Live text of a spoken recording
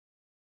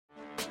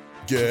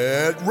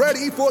Get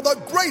ready for the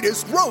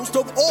greatest roast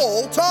of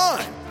all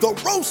time, the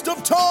Roast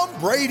of Tom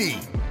Brady,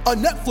 a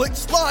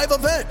Netflix live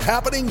event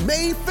happening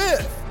May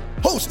 5th.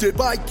 Hosted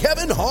by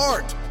Kevin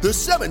Hart, the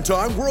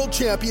 7-time world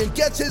champion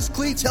gets his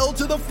cleats held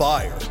to the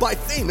fire by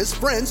famous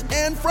friends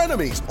and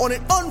frenemies on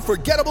an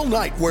unforgettable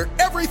night where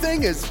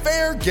everything is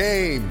fair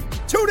game.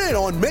 Tune in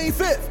on May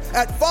 5th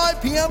at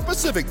 5 p.m.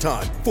 Pacific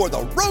time for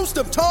the Roast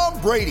of Tom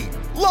Brady,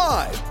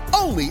 live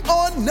only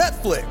on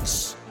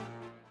Netflix.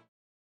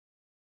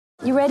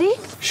 You ready?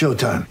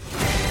 Showtime.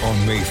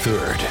 On May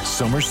 3rd,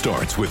 summer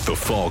starts with The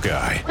Fall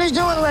Guy. Let's do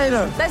it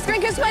later. Let's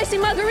drink a spicy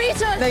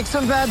margarita. Make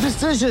some bad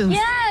decisions.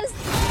 Yes!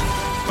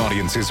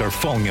 Audiences are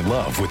falling in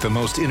love with the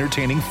most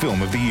entertaining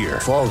film of the year.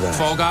 Fall Guy.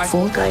 Fall Guy?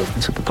 Fall Guy.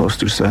 That's what the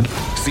poster said.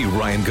 See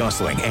Ryan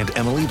Gosling and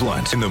Emily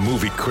Blunt in the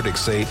movie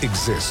critics say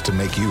exists to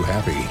make you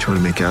happy. Trying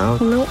to make it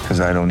out? Nope. Because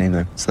I don't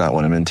either. It's not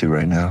what I'm into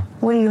right now.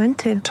 What are you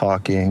into?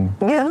 Talking.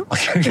 Yeah.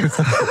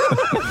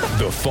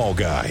 The Fall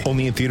Guy.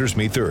 Only in theaters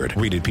May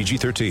 3rd. Rated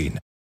PG-13.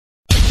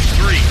 3,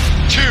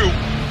 2,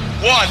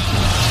 1.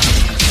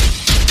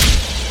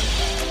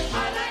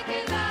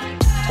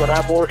 When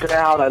I'm working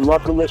out, I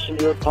love to listen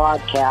to your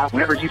podcast.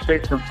 Whenever you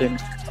say something,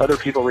 other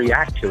people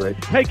react to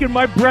it. Taking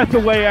my breath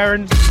away,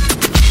 Aaron.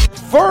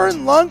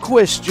 Vern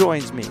Lundquist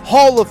joins me.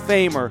 Hall of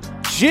Famer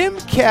Jim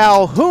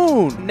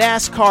Calhoun,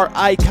 NASCAR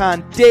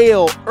icon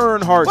Dale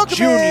Earnhardt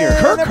Jr.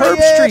 Kirk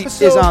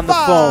Herbstreit is on the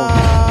phone.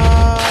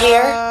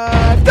 Here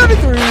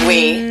 33.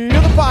 we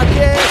the podcast.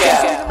 go.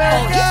 This is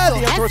America,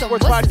 the Outdoor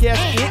Sports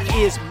Podcast. It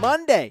is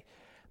Monday,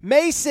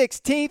 May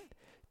 16th,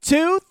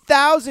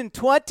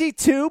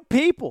 2022.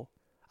 People,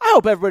 I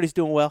hope everybody's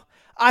doing well.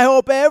 I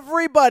hope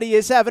everybody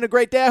is having a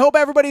great day. I hope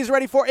everybody is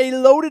ready for a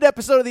loaded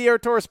episode of the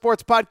Outdoor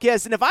Sports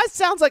Podcast. And if I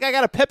sounds like I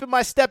got a pep in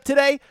my step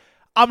today,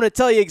 I'm going to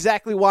tell you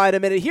exactly why in a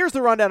minute. Here's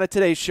the rundown of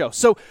today's show.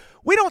 So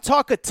we don't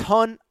talk a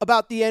ton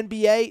about the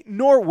NBA,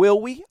 nor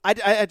will we.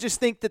 I just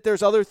think that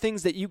there's other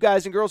things that you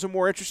guys and girls are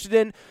more interested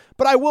in.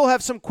 But I will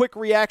have some quick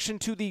reaction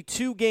to the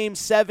 2 Game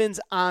 7s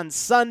on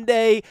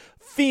Sunday.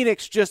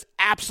 Phoenix just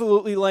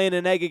absolutely laying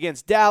an egg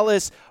against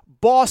Dallas.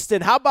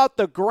 Boston, how about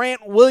the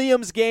Grant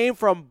Williams game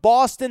from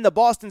Boston? The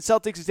Boston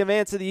Celtics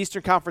advance to the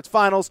Eastern Conference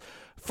Finals.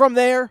 From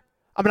there,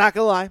 I'm not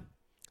going to lie,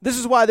 this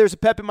is why there's a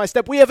pep in my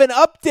step. We have an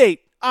update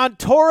on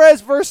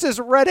Torres versus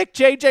Redick.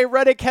 JJ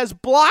Redick has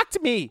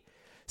blocked me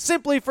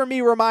simply for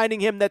me reminding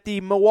him that the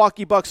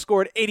Milwaukee Bucks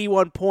scored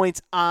 81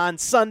 points on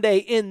Sunday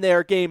in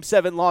their Game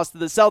 7 loss to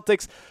the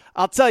Celtics.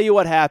 I'll tell you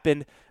what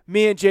happened.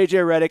 Me and JJ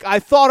Redick, I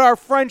thought our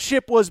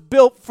friendship was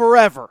built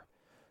forever.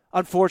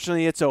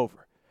 Unfortunately, it's over.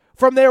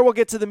 From there, we'll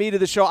get to the meat of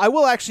the show. I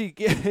will actually,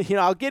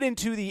 I'll get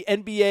into the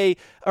NBA,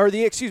 or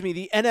the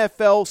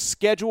NFL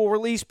schedule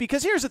release,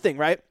 because here's the thing,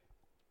 right?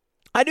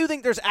 I do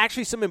think there's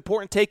actually some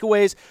important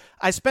takeaways.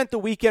 I spent the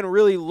weekend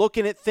really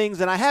looking at things,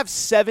 and I have 8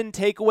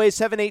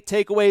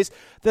 takeaways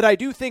that I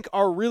do think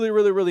are really,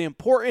 really, really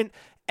important.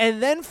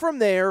 And then from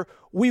there,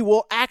 we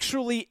will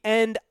actually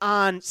end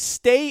on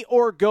stay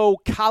or go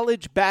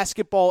college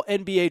basketball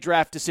NBA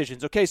draft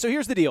decisions. Okay, so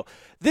here's the deal.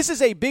 This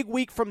is a big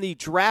week from the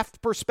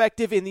draft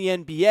perspective in the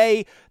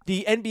NBA.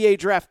 The NBA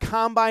draft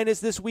combine is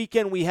this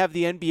weekend. We have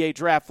the NBA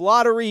draft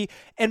lottery.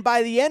 And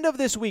by the end of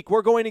this week,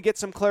 we're going to get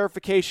some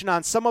clarification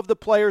on some of the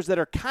players that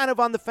are kind of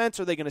on the fence.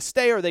 Are they going to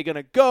stay? Are they going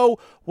to go?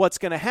 What's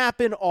going to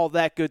happen? All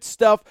that good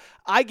stuff.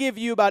 I give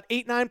you about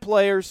 8-9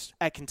 players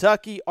at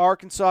Kentucky,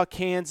 Arkansas,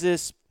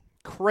 Kansas,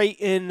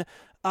 Creighton,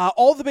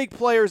 all the big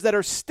players that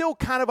are still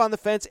kind of on the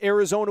fence,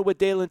 Arizona with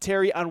Dalen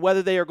Terry, on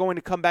whether they are going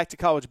to come back to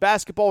college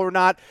basketball or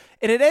not.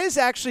 And it is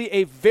actually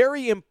a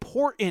very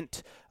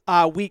important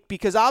week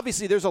because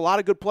obviously there's a lot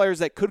of good players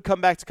that could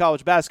come back to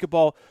college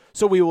basketball,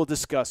 so we will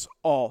discuss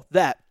all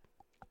that.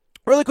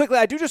 Really quickly,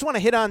 I do just want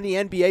to hit on the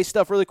NBA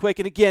stuff really quick.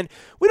 And again,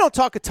 we don't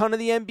talk a ton of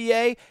the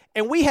NBA,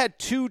 and we had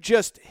 2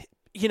 just,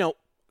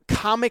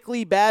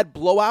 comically bad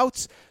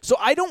blowouts. So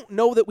I don't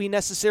know that we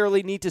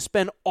necessarily need to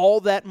spend all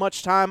that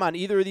much time on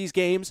either of these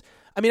games.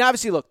 I mean,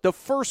 obviously, look, the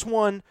first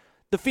one,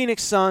 the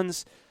Phoenix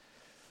Suns,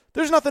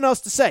 there's nothing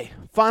else to say.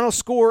 Final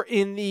score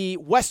in the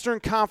Western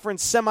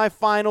Conference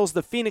semifinals,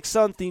 the Phoenix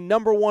Suns, the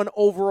number 1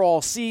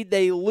 overall seed,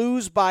 they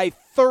lose by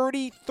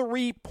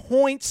 33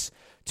 points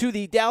to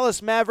the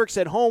Dallas Mavericks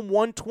at home,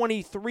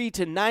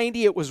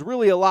 123-90. It was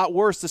really a lot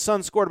worse. The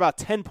Suns scored about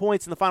 10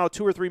 points in the final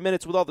 2 or 3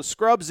 minutes with all the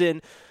scrubs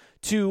in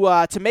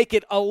to make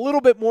it a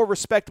little bit more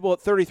respectable at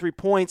 33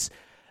 points.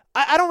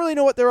 I don't really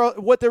know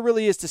what there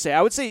really is to say.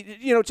 I would say,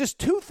 just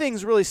 2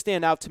 things really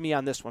stand out to me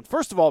on this one.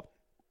 First of all,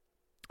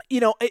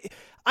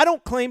 I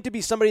don't claim to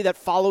be somebody that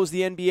follows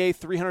the NBA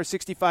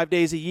 365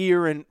 days a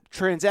year and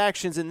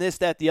transactions and this,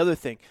 that, the other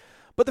thing.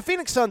 But the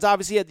Phoenix Suns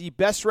obviously had the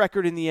best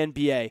record in the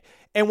NBA.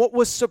 And what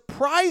was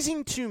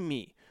surprising to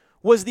me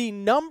was the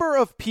number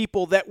of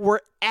people that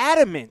were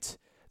adamant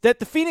that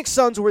the Phoenix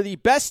Suns were the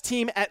best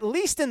team, at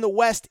least in the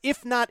West,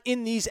 if not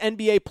in these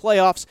NBA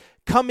playoffs,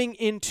 coming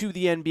into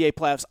the NBA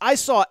playoffs. I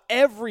saw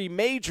every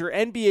major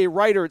NBA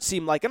writer, it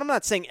seemed like, and I'm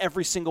not saying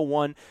every single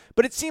one,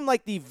 but it seemed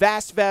like the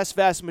vast, vast,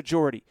 vast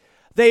majority.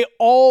 They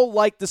all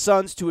like the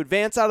Suns to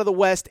advance out of the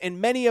West, and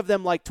many of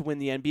them like to win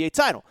the NBA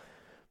title.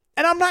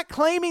 And I'm not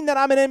claiming that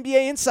I'm an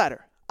NBA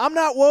insider. I'm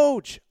not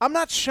Woj. I'm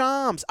not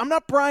Shams. I'm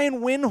not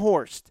Brian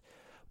Windhorst.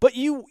 But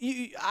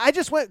I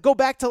just go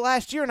back to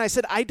last year, and I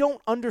said, I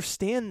don't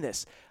understand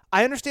this.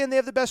 I understand they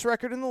have the best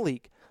record in the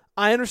league.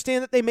 I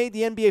understand that they made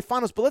the NBA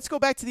Finals, but let's go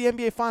back to the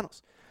NBA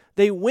Finals.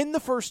 They win the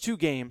first 2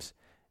 games,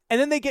 and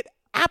then they get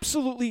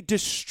absolutely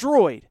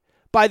destroyed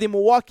by the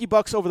Milwaukee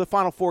Bucks over the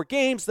final 4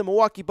 games. The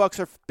Milwaukee Bucks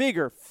are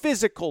bigger,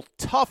 physical,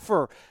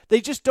 tougher. They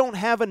just don't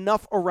have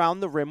enough around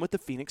the rim with the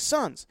Phoenix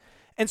Suns.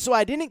 And so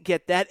I didn't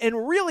get that.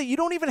 And really, you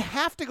don't even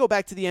have to go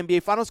back to the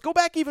NBA Finals. Go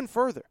back even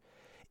further.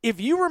 If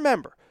you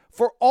remember,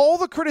 for all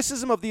the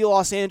criticism of the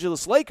Los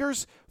Angeles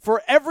Lakers,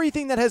 for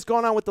everything that has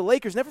gone on with the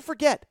Lakers, never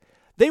forget,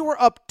 they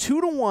were up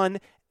 2-1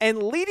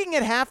 and leading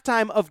at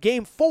halftime of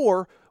Game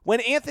 4 when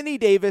Anthony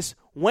Davis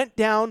went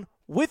down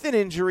with an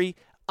injury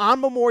on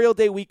Memorial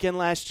Day weekend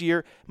last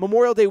year.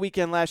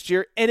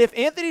 And if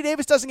Anthony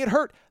Davis doesn't get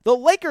hurt, the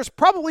Lakers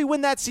probably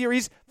win that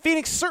series.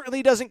 Phoenix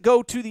certainly doesn't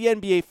go to the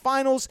NBA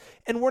Finals,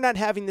 and we're not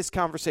having this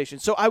conversation.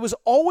 So I was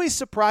always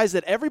surprised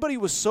that everybody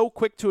was so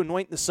quick to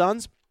anoint the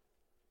Suns.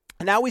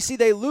 And now we see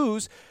they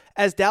lose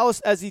as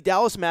the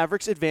Dallas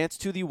Mavericks advance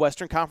to the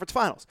Western Conference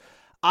Finals.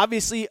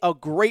 Obviously, a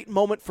great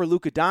moment for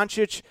Luka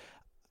Doncic.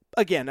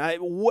 Again,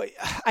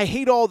 I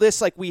hate all this,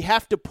 like we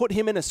have to put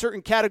him in a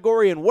certain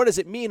category, and what does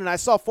it mean? And I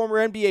saw former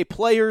NBA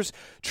players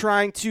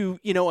trying to,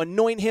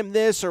 anoint him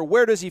this, or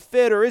where does he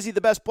fit, or is he the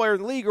best player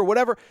in the league, or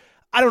whatever.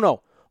 I don't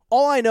know.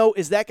 All I know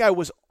is that guy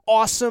was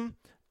awesome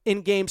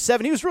in Game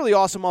 7. He was really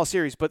awesome all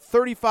series, but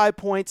 35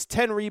 points,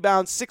 10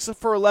 rebounds, 6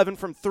 for 11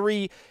 from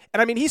 3.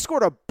 And, he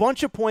scored a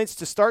bunch of points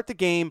to start the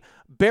game,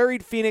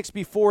 buried Phoenix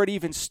before it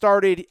even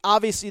started.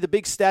 Obviously, the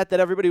big stat that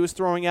everybody was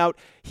throwing out,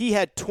 he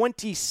had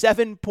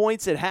 27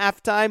 points at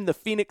halftime. The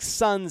Phoenix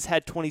Suns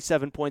had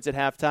 27 points at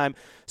halftime.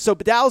 So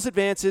Dallas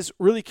advances.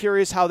 Really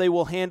curious how they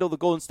will handle the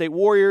Golden State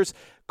Warriors.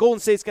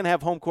 Golden State's going to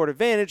have home court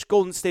advantage.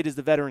 Golden State is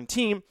the veteran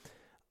team.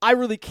 I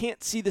really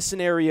can't see the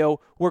scenario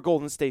where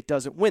Golden State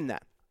doesn't win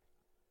that.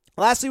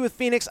 Lastly, with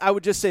Phoenix, I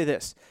would just say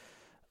this.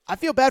 I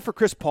feel bad for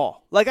Chris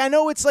Paul. I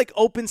know it's like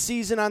open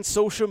season on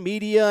social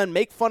media and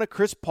make fun of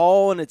Chris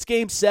Paul and it's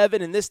Game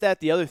 7 and this,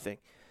 that, the other thing.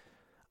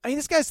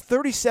 This guy's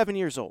 37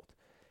 years old,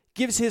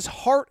 gives his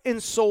heart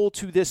and soul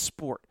to this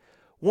sport.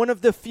 One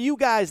of the few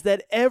guys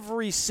that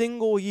every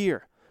single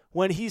year,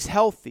 when he's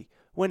healthy,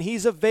 when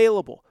he's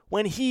available,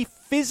 when he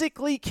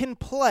physically can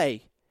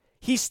play,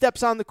 he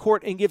steps on the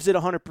court and gives it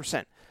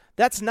 100%.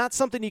 That's not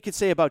something you could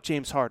say about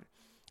James Harden.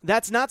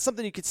 That's not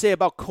something you could say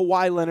about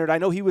Kawhi Leonard. I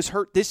know he was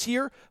hurt this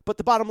year, but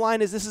the bottom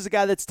line is this is a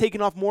guy that's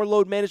taken off more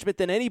load management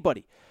than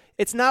anybody.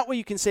 It's not what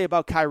you can say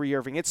about Kyrie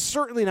Irving. It's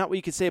certainly not what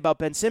you can say about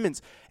Ben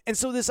Simmons. And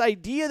so this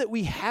idea that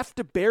we have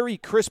to bury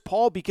Chris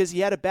Paul because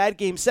he had a bad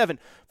Game 7,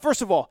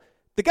 first of all,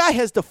 the guy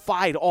has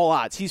defied all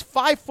odds. He's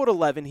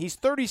 5'11". He's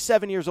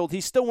 37 years old.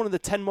 He's still one of the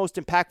 10 most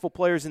impactful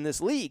players in this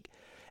league.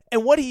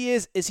 And what he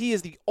is he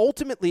is the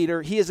ultimate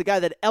leader. He is a guy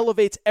that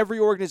elevates every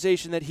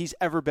organization that he's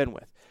ever been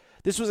with.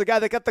 This was a guy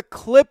that got the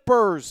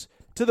Clippers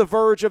to the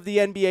verge of the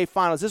NBA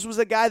Finals. This was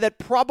a guy that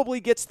probably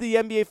gets to the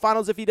NBA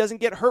Finals if he doesn't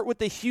get hurt with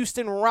the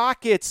Houston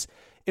Rockets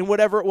in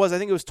whatever it was. I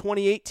think it was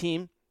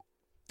 2018.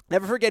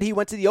 Never forget, he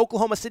went to the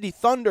Oklahoma City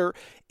Thunder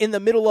in the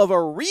middle of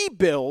a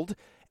rebuild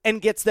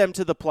and gets them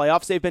to the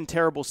playoffs. They've been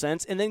terrible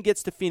since, and then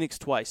gets to Phoenix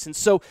twice. And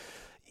so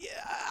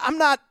I'm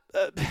not,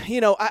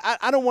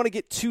 I don't want to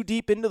get too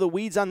deep into the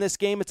weeds on this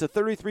game. It's a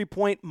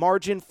 33-point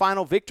margin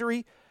final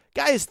victory.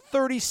 Guy is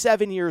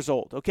 37 years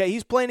old, okay?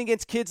 He's playing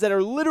against kids that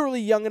are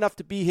literally young enough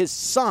to be his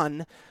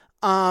son,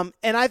 and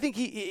I think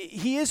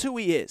he is who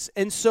he is.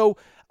 And so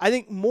I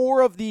think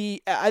more of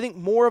the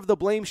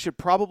blame should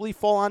probably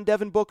fall on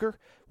Devin Booker.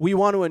 We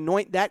want to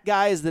anoint that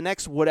guy as the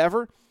next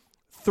whatever.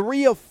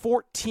 3 of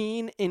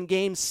 14 in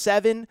Game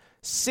 7,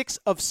 6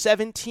 of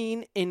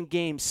 17 in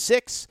Game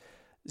 6,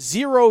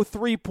 0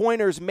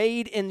 3-pointers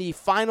made in the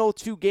final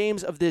 2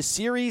 games of this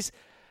series.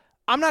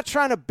 I'm not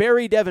trying to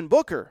bury Devin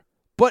Booker.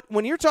 But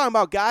when you're talking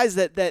about guys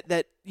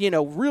that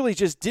really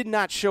just did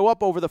not show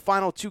up over the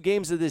final 2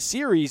 games of this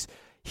series,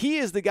 he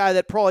is the guy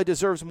that probably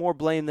deserves more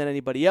blame than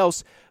anybody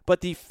else. But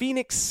the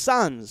Phoenix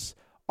Suns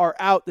are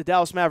out. The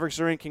Dallas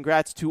Mavericks are in.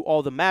 Congrats to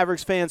all the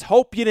Mavericks fans.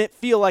 Hope you didn't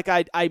feel like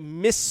I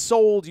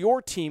missold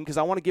your team because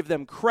I want to give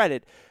them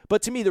credit.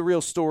 But to me, the real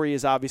story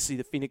is obviously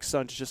the Phoenix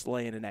Suns just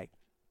laying an egg.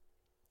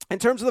 In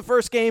terms of the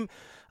first game,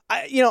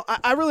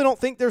 I really don't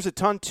think there's a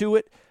ton to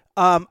it.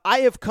 I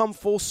have come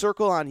full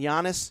circle on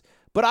Giannis.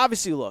 But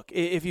obviously, look,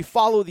 if you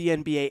follow the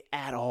NBA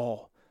at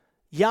all,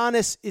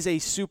 Giannis is a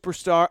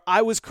superstar.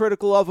 I was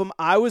critical of him.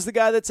 I was the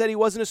guy that said he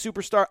wasn't a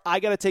superstar. I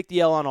got to take the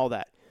L on all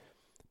that.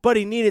 But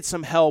he needed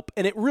some help,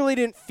 and it really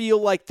didn't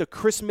feel like the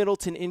Chris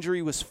Middleton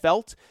injury was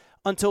felt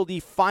until the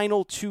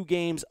final 2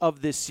 games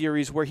of this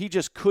series where he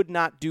just could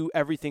not do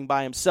everything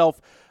by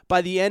himself.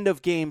 By the end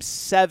of Game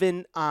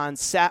 7 on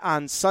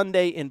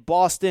Sunday in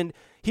Boston,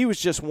 he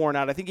was just worn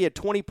out. I think he had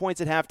 20 points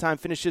at halftime,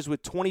 finishes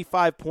with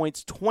 25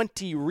 points,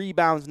 20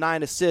 rebounds,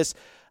 9 assists.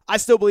 I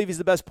still believe he's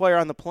the best player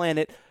on the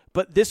planet,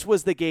 but this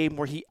was the game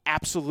where he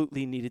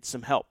absolutely needed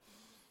some help.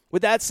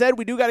 With that said,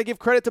 we do got to give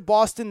credit to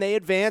Boston. They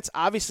advance.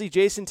 Obviously,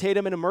 Jason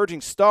Tatum, an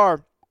emerging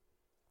star.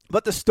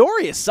 But the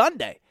story is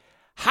Sunday.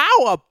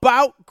 How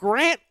about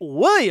Grant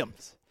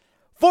Williams?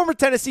 Former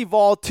Tennessee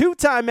Vol,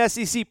 two-time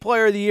SEC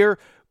Player of the Year.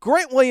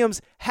 Grant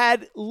Williams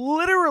had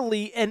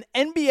literally an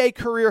NBA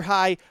career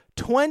high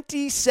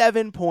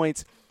 27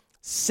 points,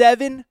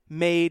 7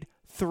 made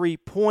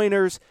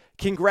three-pointers.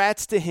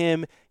 Congrats to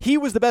him. He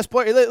was the best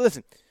player.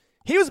 Listen,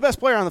 he was the best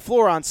player on the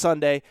floor on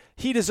Sunday.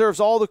 He deserves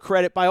all the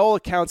credit. By all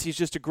accounts, he's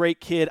just a great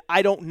kid.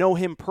 I don't know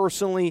him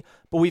personally,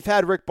 but we've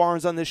had Rick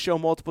Barnes on this show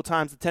multiple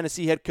times, the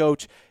Tennessee head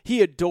coach.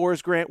 He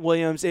adores Grant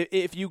Williams.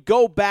 If you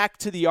go back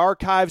to the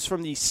archives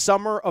from the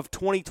summer of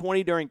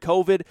 2020 during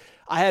COVID,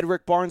 I had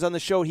Rick Barnes on the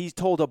show. He's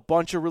told a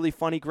bunch of really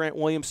funny Grant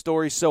Williams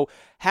stories, so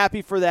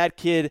happy for that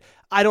kid.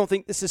 I don't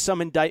think this is some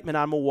indictment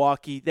on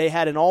Milwaukee. They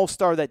had an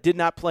all-star that did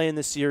not play in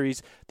the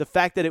series. The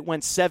fact that it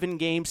went 7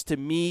 games to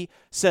me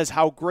says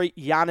how great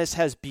Giannis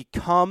has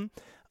become.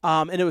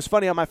 And it was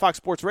funny, on my Fox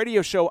Sports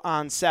radio show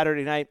on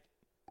Saturday night,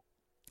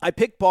 I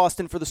picked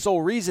Boston for the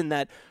sole reason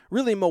that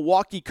really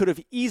Milwaukee could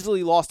have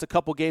easily lost a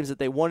couple games that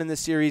they won in the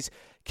series.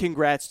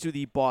 Congrats to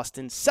the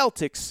Boston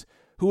Celtics,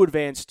 who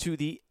advanced to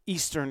the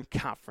Eastern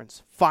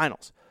Conference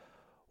Finals.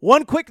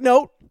 One quick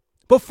note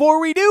before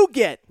we do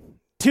get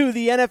to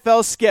the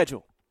NFL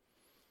schedule.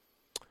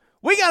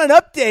 We got an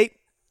update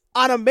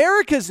on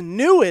America's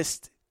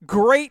newest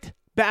great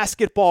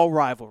basketball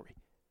rivalry.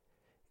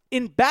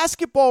 In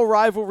basketball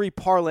rivalry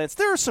parlance,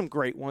 there are some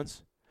great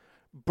ones.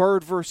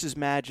 Bird versus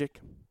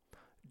Magic,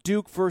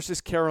 Duke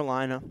versus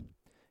Carolina,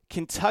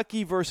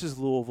 Kentucky versus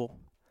Louisville,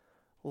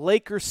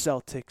 Lakers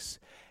Celtics,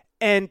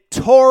 and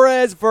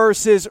Torres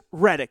versus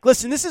Redick.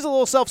 Listen, this is a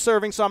little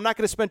self-serving, so I'm not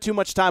going to spend too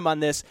much time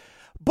on this.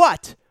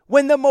 But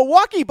when the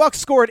Milwaukee Bucks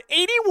scored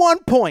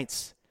 81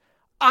 points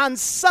on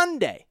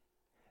Sunday,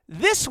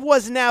 this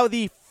was now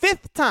the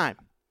 5th time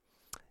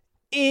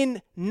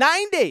in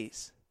 9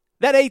 days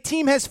that a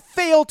team has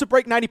failed to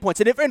break 90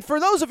 points. And for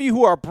those of you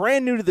who are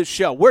brand new to the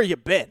show, where you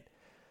been?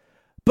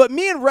 But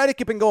me and Redick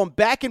have been going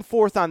back and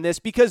forth on this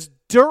because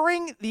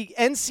during the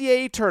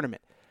NCAA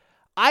tournament,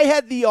 I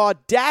had the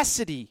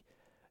audacity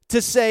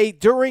to say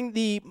during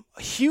the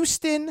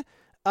Houston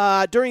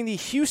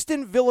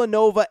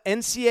Villanova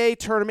NCAA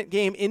tournament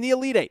game in the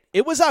Elite Eight,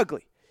 it was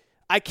ugly.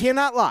 I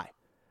cannot lie.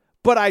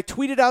 But I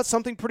tweeted out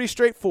something pretty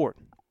straightforward.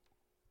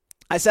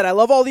 I said, I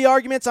love all the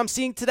arguments I'm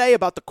seeing today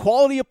about the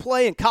quality of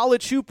play in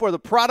college hoop or the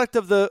product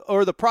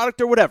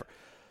or whatever.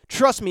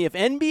 Trust me, if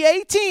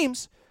NBA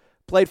teams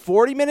played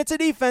 40 minutes of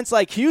defense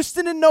like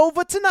Houston and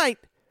Nova tonight,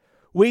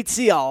 we'd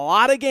see a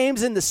lot of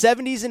games in the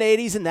 70s and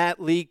 80s in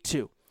that league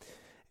too.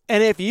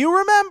 And if you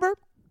remember,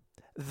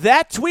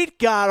 that tweet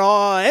got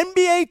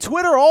NBA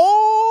Twitter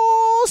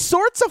all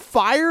sorts of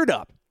fired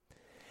up.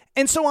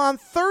 And so on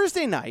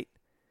Thursday night,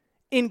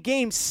 in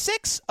Game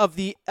 6 of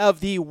the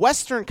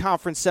Western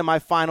Conference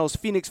semifinals,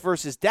 Phoenix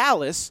versus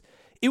Dallas,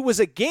 it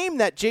was a game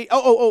that and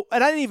I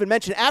didn't even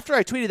mention, after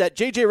I tweeted that,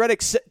 JJ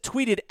Redick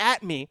tweeted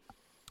at me.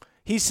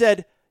 He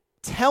said,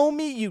 tell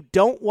me you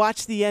don't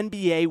watch the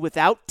NBA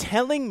without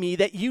telling me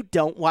that you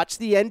don't watch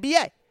the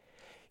NBA.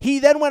 He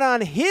then went on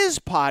his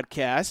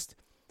podcast,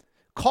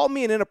 called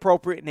me an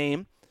inappropriate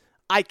name.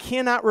 I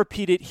cannot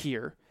repeat it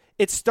here.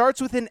 It starts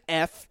with an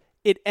F.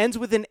 It ends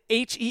with an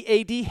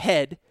H-E-A-D,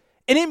 head.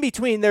 And in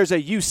between, there's a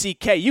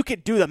U-C-K. You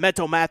could do the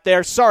mental math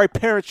there. Sorry,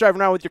 parents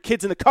driving around with your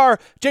kids in the car.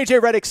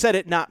 JJ Redick said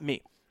it, not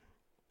me.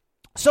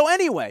 So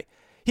anyway,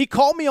 he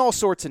called me all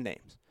sorts of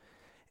names.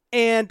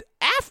 And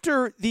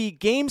after the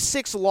Game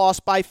 6 loss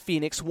by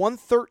Phoenix,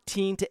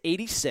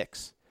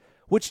 113-86,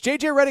 which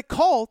JJ Redick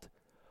called,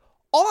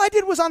 all I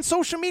did was on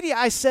social media,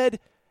 I said,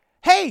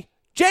 hey,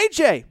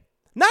 JJ,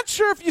 not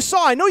sure if you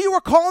saw, I know you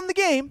were calling the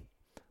game,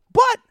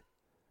 but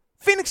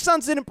Phoenix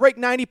Suns didn't break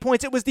 90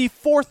 points. It was the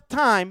 4th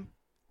time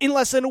in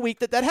less than a week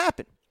that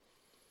happened.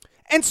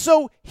 And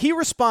so he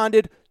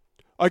responded,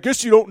 I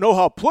guess you don't know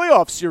how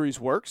playoff series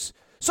works.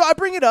 So I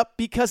bring it up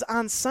because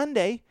on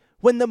Sunday,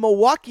 when the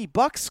Milwaukee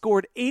Bucks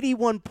scored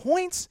 81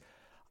 points,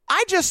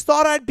 I just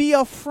thought I'd be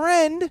a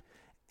friend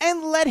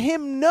and let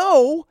him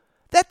know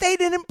that they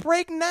didn't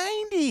break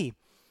 90.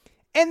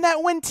 And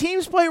that when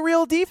teams play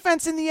real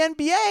defense in the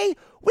NBA,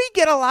 we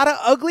get a lot of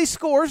ugly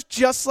scores,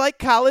 just like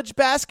college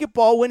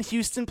basketball when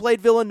Houston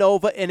played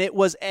Villanova, and it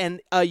was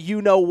a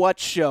you-know-what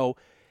show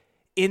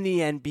in the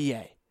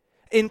NBA,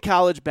 in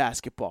college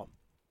basketball.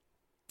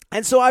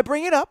 And so I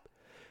bring it up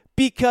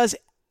because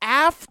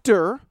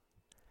after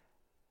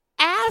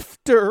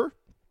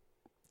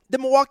the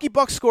Milwaukee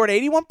Bucks scored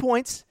 81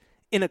 points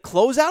in a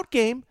closeout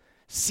game,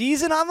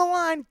 season on the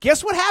line,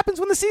 guess what happens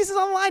when the season's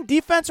on the line?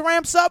 Defense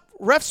ramps up,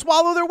 refs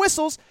swallow their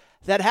whistles.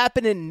 That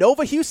happened in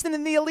Nova Houston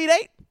in the Elite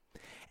Eight.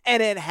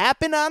 And it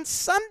happened on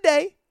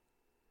Sunday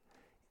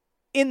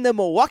in the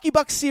Milwaukee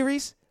Bucks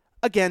series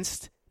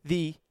against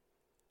the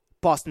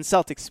Boston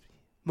Celtics.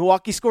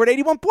 Milwaukee scored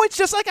 81 points,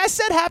 just like I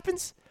said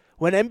happens.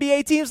 When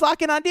NBA teams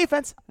lock in on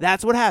defense,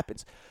 that's what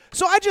happens.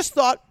 So I just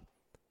thought,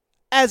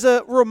 as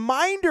a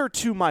reminder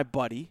to my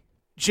buddy,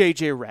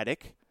 JJ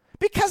Redick,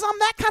 because I'm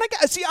that kind of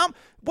guy. See,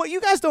 what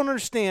you guys don't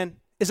understand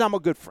is I'm a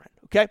good friend,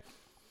 okay?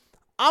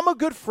 I'm a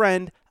good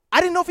friend.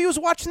 I didn't know if he was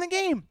watching the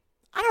game.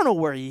 I don't know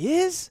where he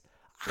is.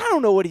 I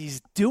don't know what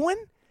he's doing.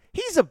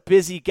 He's a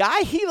busy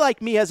guy. He,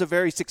 like me, has a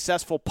very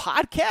successful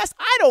podcast.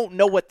 I don't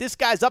know what this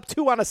guy's up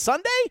to on a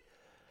Sunday.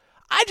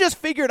 I just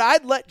figured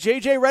I'd let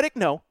J.J. Redick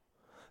know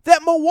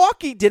that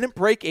Milwaukee didn't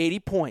break 80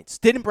 points,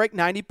 didn't break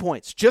 90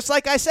 points, just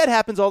like I said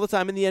happens all the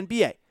time in the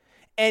NBA.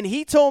 And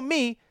he told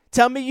me,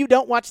 tell me you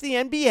don't watch the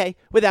NBA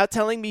without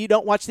telling me you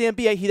don't watch the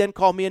NBA. He then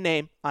called me a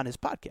name on his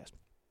podcast.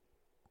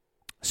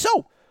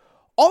 So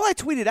all I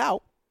tweeted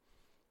out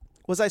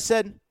was I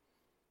said,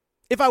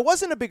 if I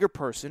wasn't a bigger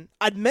person,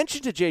 I'd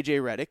mention to J.J.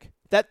 Redick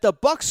that the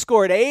Bucks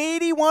scored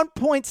 81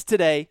 points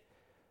today,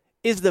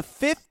 is the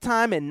 5th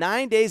time in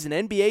 9 days an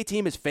NBA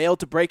team has failed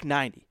to break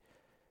 90. It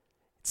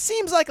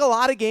seems like a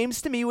lot of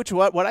games to me, which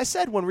what I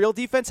said, when real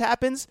defense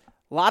happens,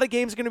 a lot of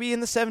games are going to be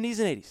in the 70s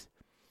and 80s.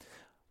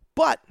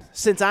 But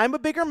since I'm a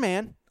bigger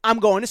man, I'm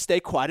going to stay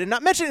quiet and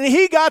not mention it. And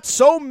he got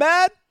so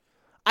mad,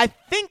 I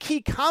think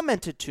he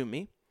commented to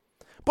me.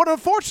 But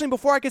unfortunately,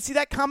 before I could see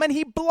that comment,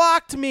 he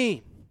blocked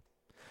me.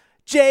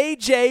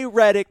 J.J.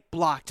 Redick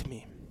blocked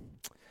me.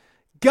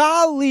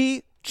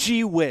 Golly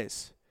gee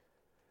whiz.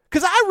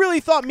 Because I really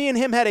thought me and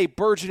him had a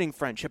burgeoning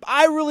friendship.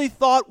 I really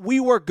thought we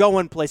were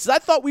going places. I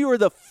thought we were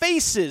the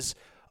faces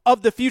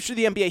of the future of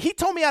the NBA. He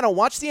told me I don't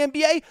watch the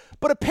NBA,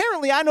 but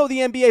apparently I know the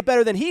NBA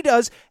better than he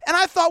does, and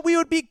I thought we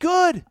would be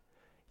good.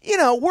 You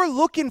know, we're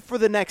looking for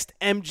the next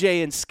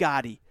MJ and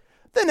Scottie,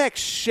 the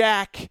next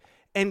Shaq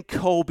and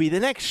Kobe,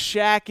 the next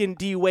Shaq and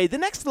D-Wade, the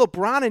next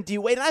LeBron and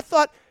D-Wade, and I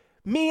thought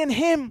me and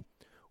him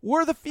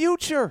were the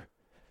future.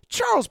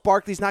 Charles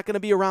Barkley's not going to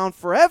be around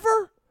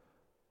forever.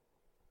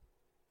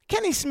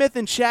 Kenny Smith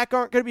and Shaq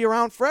aren't going to be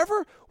around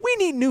forever. We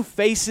need new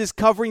faces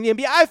covering the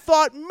NBA. I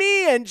thought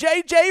me and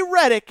J.J.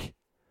 Redick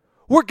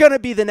were going to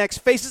be the next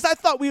faces. I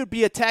thought we would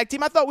be a tag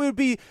team. I thought we would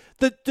be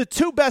the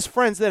two best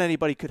friends that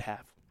anybody could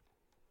have.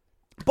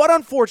 But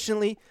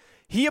unfortunately,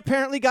 he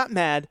apparently got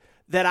mad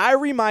that I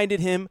reminded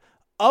him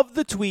of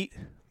the tweet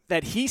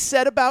that he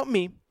said about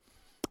me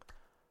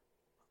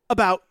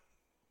about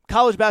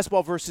college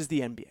basketball versus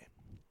the NBA.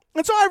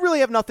 And so I really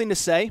have nothing to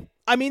say.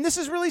 I mean, this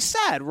is really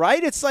sad,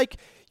 right? It's like,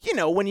 you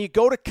know, when you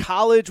go to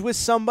college with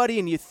somebody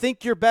and you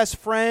think you're best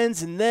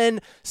friends and then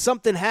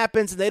something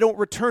happens and they don't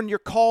return your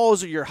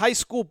calls, or your high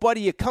school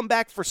buddy, you come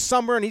back for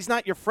summer and he's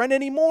not your friend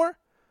anymore.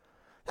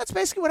 That's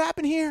basically what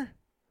happened here.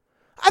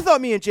 I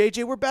thought me and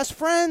JJ were best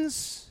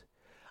friends.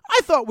 I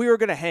thought we were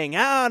going to hang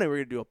out and we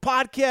were going to do a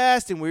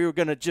podcast and we were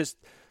going to just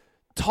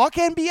talk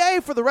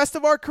NBA for the rest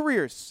of our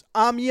careers.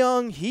 I'm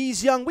young,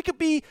 he's young. We could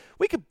be,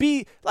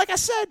 like I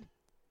said,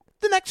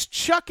 the next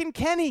Chuck and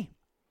Kenny.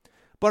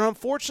 But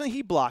unfortunately,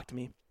 he blocked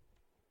me.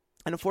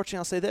 And unfortunately,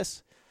 I'll say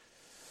this.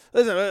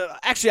 Listen,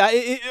 actually,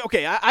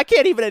 I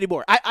can't even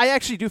anymore. I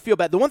actually do feel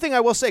bad. The one thing I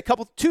will say,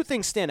 two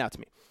things stand out to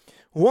me.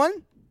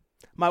 One,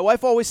 my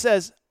wife always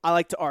says I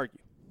like to argue.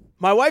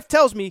 My wife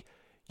tells me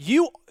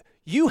you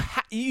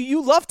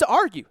love to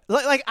argue.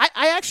 Like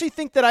I actually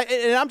think that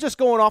and I'm just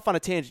going off on a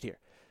tangent here,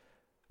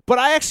 but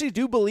I actually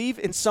do believe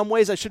in some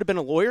ways I should have been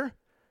a lawyer,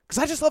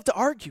 because I just love to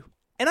argue.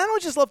 And I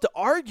don't just love to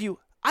argue,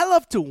 I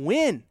love to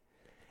win.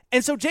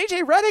 And so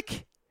J.J.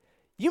 Redick,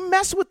 you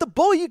mess with the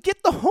bull, you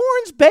get the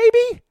horns,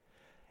 baby.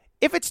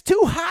 If it's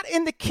too hot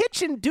in the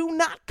kitchen, do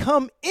not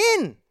come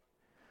in.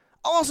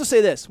 I'll also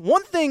say this.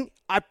 One thing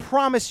I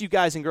promise you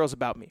guys and girls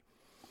about me.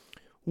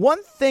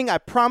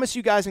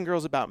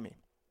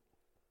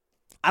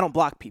 I don't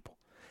block people.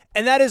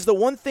 And that is the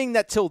one thing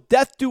that till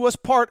death do us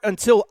part,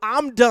 until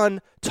I'm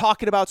done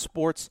talking about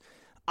sports,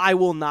 I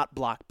will not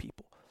block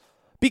people.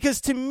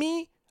 Because to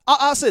me,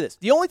 I'll say this.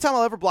 The only time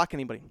I'll ever block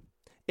anybody,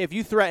 if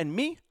you threaten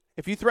me,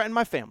 if you threaten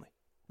my family,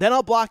 then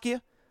I'll block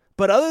you.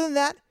 But other than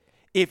that,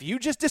 if you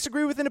just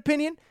disagree with an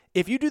opinion,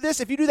 if you do this,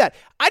 if you do that,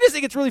 I just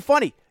think it's really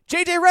funny.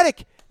 J.J.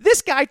 Redick,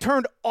 this guy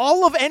turned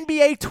all of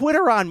NBA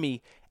Twitter on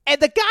me.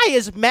 And the guy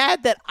is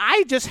mad that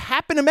I just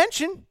happened to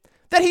mention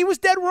that he was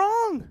dead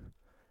wrong.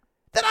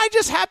 That I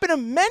just happened to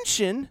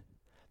mention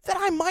that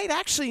I might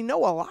actually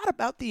know a lot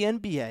about the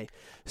NBA.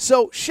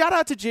 So shout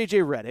out to J.J.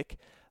 Redick.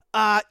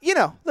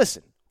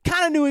 Listen,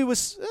 kind of knew he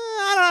was,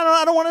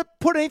 I don't want to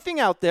put anything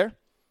out there.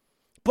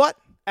 But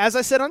as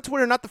I said on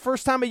Twitter, not the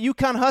first time a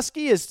UConn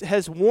Husky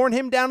has worn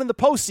him down in the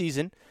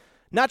postseason.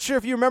 Not sure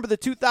if you remember the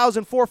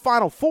 2004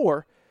 Final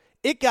Four.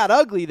 It got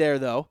ugly there,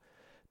 though,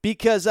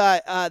 because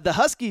the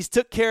Huskies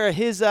took care of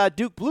his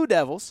Duke Blue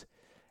Devils,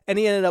 and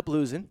he ended up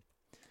losing.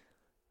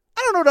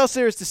 I don't know what else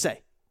there is to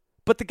say,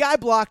 but the guy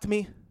blocked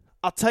me.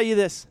 I'll tell you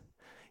this.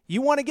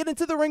 You want to get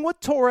into the ring with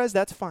Torres,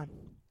 that's fine.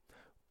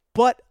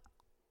 But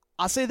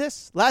I'll say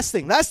this. Last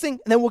thing, and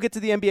then we'll get to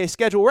the NBA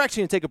schedule. We're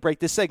actually going to take a break.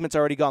 This segment's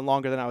already gone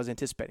longer than I was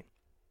anticipating.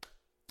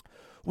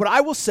 What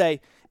I will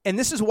say, and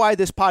this is why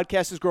this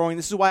podcast is growing,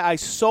 this is why I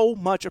so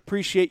much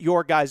appreciate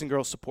your guys and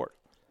girls' support.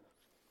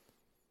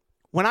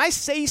 When I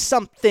say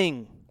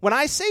something,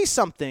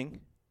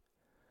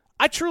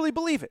 I truly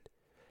believe it.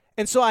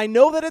 And so I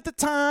know that at the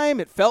time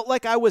it felt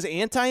like I was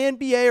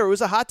anti-NBA, or it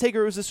was a hot take,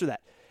 or it was this or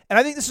that. And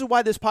I think this is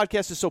why this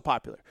podcast is so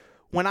popular.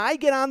 When I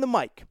get on the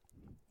mic,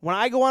 when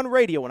I go on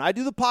radio, when I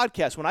do the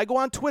podcast, when I go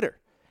on Twitter,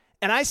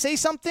 and I say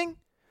something,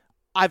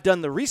 I've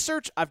done the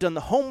research, I've done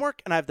the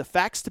homework, and I have the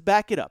facts to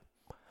back it up.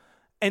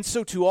 And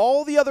so to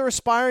all the other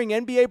aspiring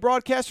NBA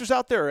broadcasters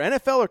out there, or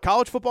NFL or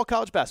college football,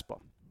 college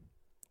basketball,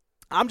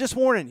 I'm just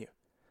warning you.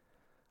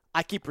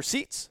 I keep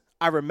receipts,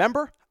 I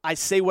remember, I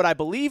say what I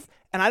believe,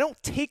 and I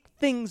don't take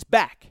things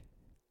back.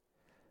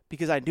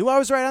 Because I knew I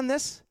was right on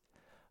this.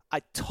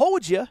 I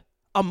told you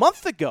a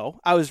month ago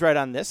I was right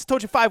on this. I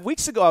told you 5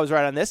 weeks ago I was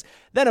right on this.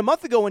 Then a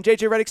month ago when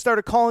J.J. Redick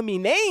started calling me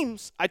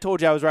names, I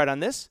told you I was right on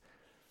this.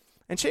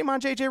 And shame on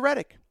J.J.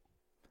 Redick.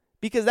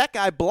 Because that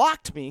guy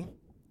blocked me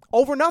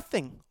over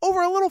nothing.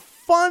 Over a little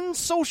fun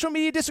social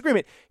media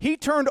disagreement. He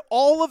turned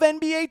all of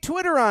NBA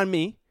Twitter on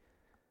me.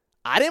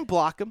 I didn't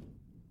block him.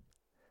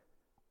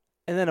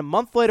 And then a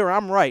month later,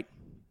 I'm right.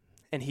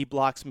 And he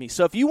blocks me.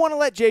 So if you want to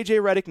let J.J.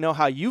 Redick know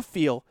how you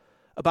feel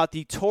about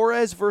the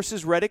Torres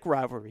versus Redick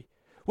rivalry,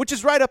 which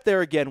is right up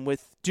there again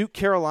with Duke,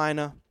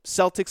 Carolina,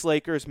 Celtics,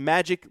 Lakers,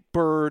 Magic,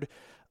 Bird,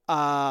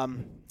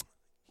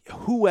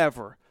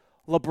 whoever.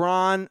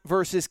 LeBron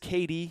versus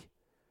KD.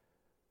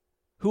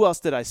 Who else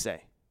did I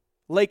say?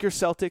 Lakers,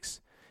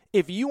 Celtics.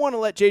 If you want to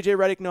let J.J.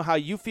 Redick know how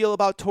you feel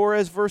about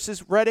Torres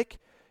versus Redick,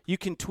 you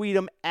can tweet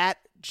him at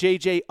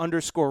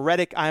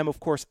JJ_Redick. I am, of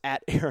course,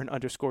 at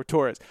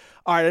Aaron_Torres.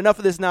 All right, enough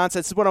of this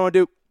nonsense. This is what I want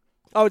to do.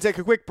 I would take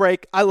a quick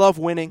break. I love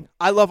winning.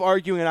 I love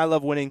arguing, and I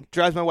love winning.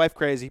 Drives my wife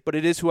crazy, but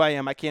it is who I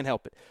am. I can't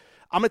help it.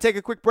 I'm going to take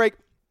a quick break.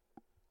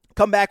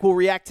 Come back. We'll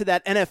react to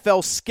that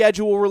NFL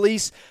schedule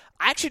release.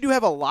 I actually do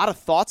have a lot of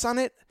thoughts on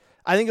it.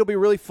 I think it'll be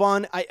really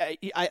fun. I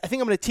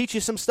think I'm going to teach you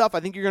some stuff. I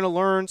think you're going to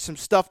learn some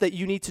stuff that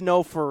you need to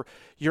know for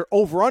your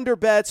over-under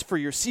bets, for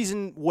your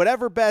season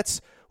whatever bets.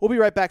 We'll be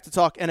right back to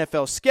talk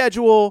NFL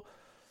schedule.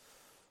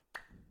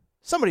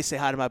 Somebody say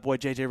hi to my boy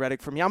J.J.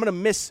 Redick for me. I'm going to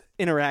miss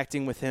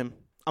interacting with him.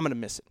 I'm going to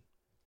miss it.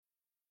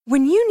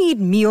 When you need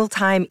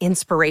mealtime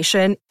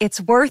inspiration,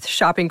 it's worth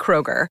shopping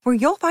Kroger, where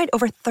you'll find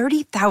over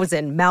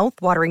 30,000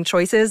 mouth-watering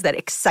choices that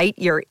excite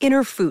your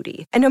inner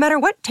foodie. And no matter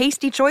what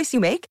tasty choice you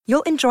make,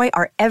 you'll enjoy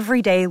our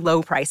everyday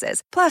low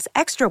prices, plus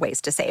extra ways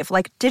to save,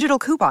 like digital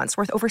coupons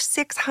worth over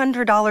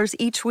 $600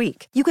 each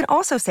week. You can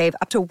also save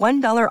up to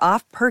 $1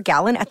 off per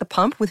gallon at the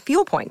pump with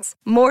fuel points.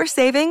 More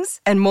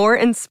savings and more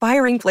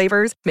inspiring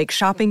flavors make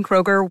shopping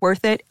Kroger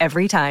worth it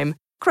every time.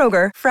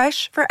 Kroger,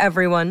 fresh for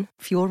everyone.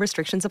 Fuel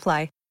restrictions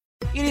apply.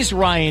 It is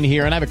Ryan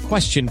here, and I have a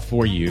question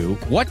for you.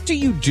 What do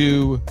you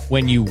do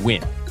when you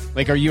win?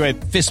 Like, are you a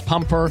fist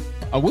pumper,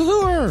 a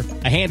woo-hooer,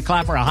 a hand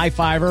clapper, a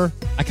high-fiver?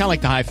 I kind of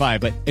like the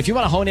high-five, but if you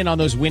want to hone in on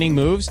those winning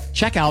moves,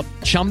 check out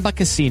Chumba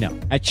Casino.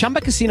 At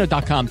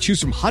ChumbaCasino.com, choose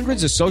from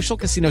hundreds of social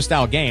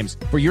casino-style games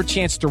for your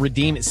chance to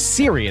redeem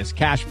serious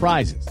cash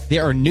prizes.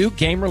 There are new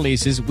game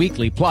releases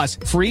weekly, plus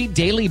free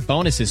daily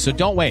bonuses, so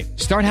don't wait.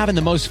 Start having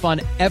the most fun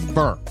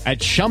ever at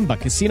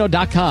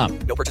ChumbaCasino.com.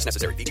 No purchase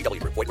necessary.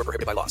 VGW. Void where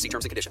prohibited by law. See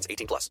terms and conditions.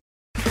 18+.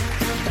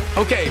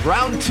 Okay,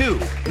 round two.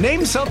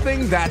 Name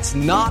something that's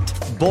not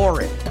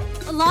boring.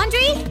 A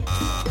laundry?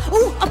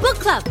 Ooh, a book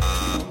club.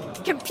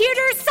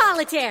 Computer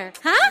solitaire,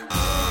 huh?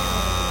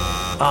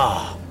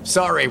 Ah, oh,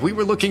 sorry. We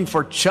were looking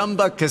for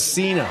Chumba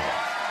Casino.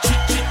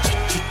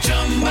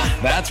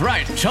 That's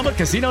right.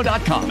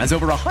 ChumbaCasino.com has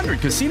over 100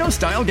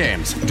 casino-style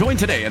games. Join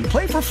today and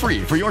play for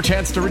free for your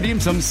chance to redeem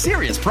some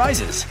serious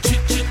prizes.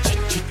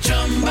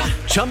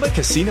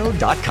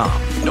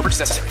 ChumbaCasino.com. No purchase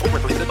necessary. Void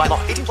where prohibited by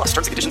law. 18+. Terms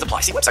and conditions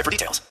apply. See website for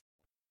details.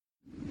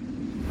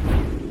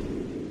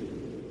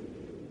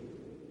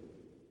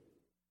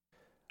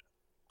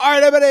 All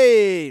right,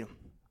 everybody.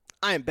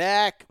 I am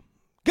back.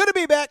 Good to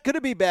be back. Good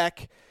to be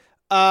back.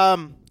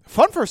 Fun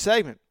first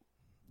segment.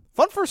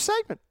 I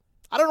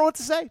don't know what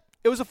to say.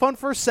 It was a fun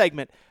first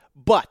segment.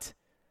 But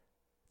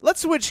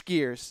let's switch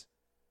gears.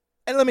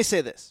 And let me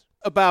say this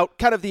about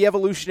kind of the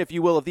evolution, if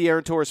you will, of the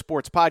Aaron Torres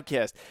Sports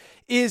Podcast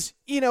is,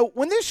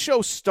 when this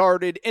show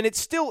started, and it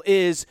still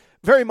is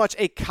very much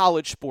a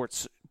college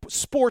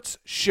sports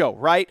show,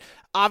 right?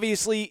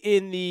 Obviously,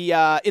 in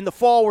the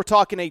fall, we're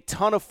talking a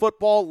ton of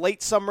football.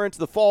 Late summer into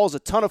the fall is a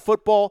ton of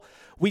football.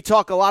 We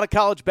talk a lot of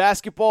college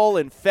basketball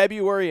in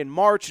February and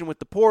March and with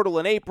the portal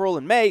in April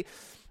and May.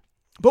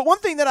 But one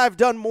thing that I've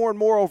done more and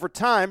more over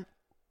time,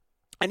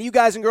 and you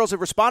guys and girls have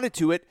responded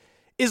to it,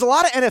 is a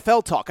lot of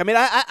NFL talk. I mean,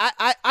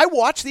 I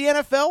watch the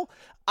NFL.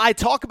 I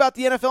talk about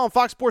the NFL on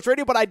Fox Sports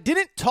Radio, but I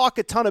didn't talk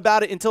a ton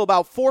about it until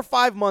about 4 or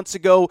 5 months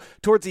ago,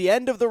 towards the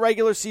end of the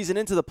regular season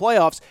into the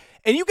playoffs.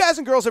 And you guys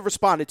and girls have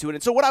responded to it.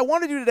 And so what I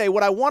want to do today,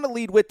 what I want to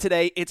lead with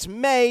today, it's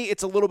May.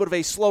 It's a little bit of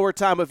a slower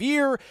time of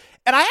year.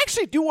 And I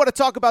actually do want to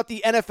talk about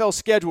the NFL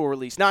schedule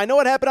release. Now, I know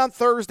it happened on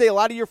Thursday. A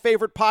lot of your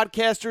favorite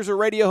podcasters or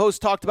radio hosts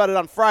talked about it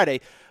on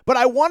Friday. But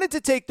I wanted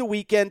to take the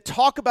weekend,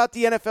 talk about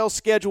the NFL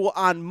schedule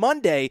on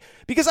Monday,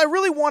 because I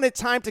really wanted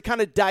time to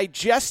kind of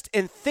digest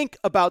and think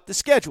about the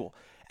schedule.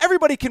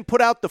 Everybody can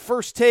put out the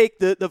first take,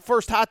 the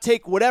first hot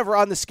take, whatever,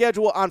 on the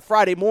schedule on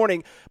Friday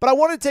morning. But I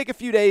wanted to take a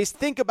few days,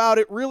 think about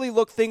it, really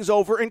look things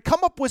over, and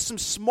come up with some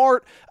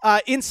smart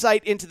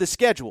insight into the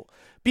schedule.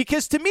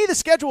 Because to me, the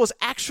schedule is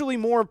actually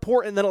more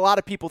important than a lot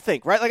of people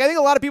think, right? Like, I think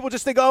a lot of people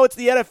just think, oh, it's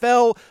the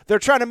NFL. They're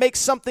trying to make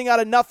something out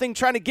of nothing,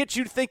 trying to get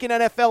you thinking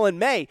NFL in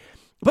May.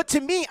 But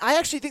to me, I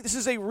actually think this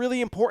is a really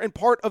important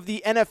part of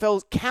the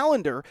NFL's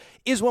calendar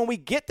is when we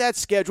get that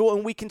schedule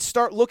and we can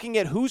start looking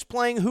at who's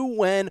playing who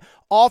when,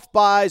 off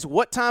buys,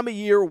 what time of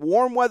year,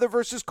 warm weather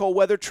versus cold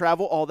weather,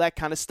 travel, all that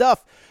kind of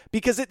stuff.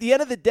 Because at the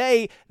end of the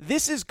day,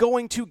 this is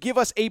going to give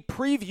us a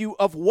preview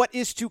of what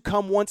is to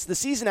come once the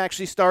season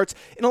actually starts.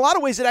 In a lot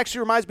of ways, it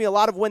actually reminds me a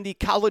lot of when the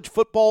college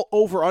football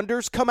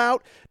over-unders come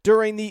out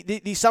during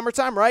the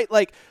summertime, right?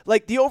 Like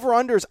the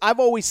over-unders, I've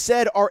always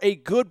said, are a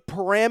good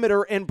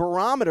parameter and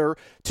barometer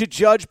to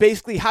judge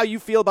basically how you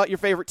feel about your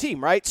favorite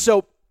team, right?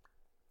 So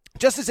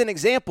just as an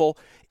example,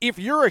 if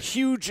you're a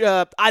huge,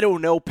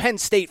 Penn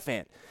State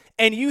fan,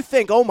 and you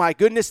think, oh my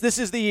goodness, this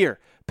is the year.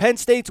 Penn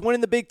State's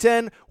winning the Big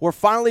Ten. We're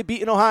finally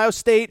beating Ohio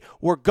State.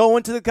 We're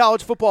going to the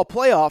college football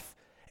playoff.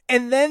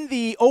 And then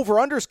the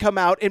over-unders come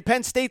out, and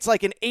Penn State's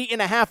like an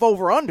 8.5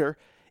 over-under.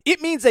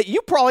 It means that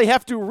you probably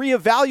have to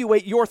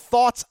reevaluate your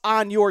thoughts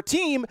on your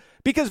team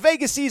because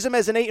Vegas sees them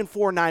as an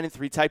 8-4,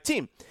 9-3 type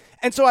team.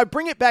 And so I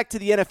bring it back to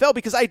the NFL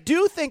because I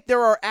do think there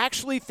are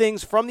actually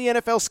things from the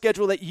NFL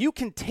schedule that you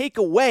can take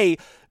away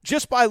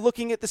just by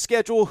looking at the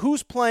schedule,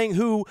 who's playing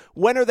who,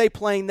 when are they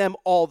playing them,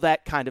 all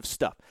that kind of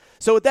stuff.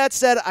 So with that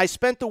said, I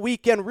spent the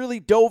weekend, really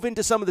dove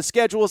into some of the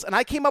schedules, and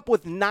I came up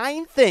with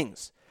 9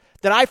 things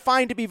that I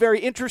find to be very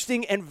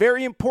interesting and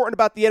very important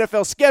about the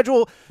NFL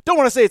schedule. Don't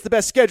want to say it's the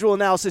best schedule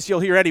analysis you'll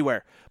hear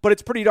anywhere, but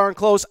it's pretty darn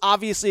close.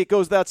 Obviously, it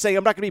goes without saying,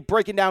 I'm not going to be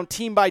breaking down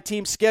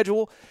team-by-team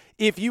schedule.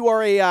 If you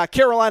are a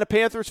Carolina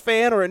Panthers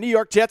fan or a New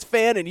York Jets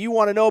fan and you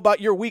want to know about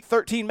your Week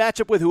 13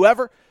 matchup with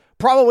whoever,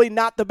 probably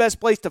not the best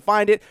place to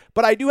find it,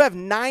 but I do have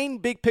 9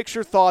 big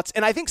picture thoughts,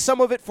 and I think some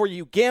of it for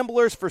you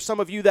gamblers, for some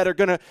of you that are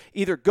going to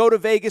either go to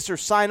Vegas or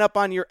sign up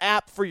on your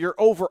app for your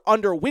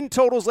over-under win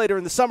totals later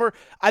in the summer,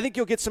 I think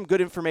you'll get some good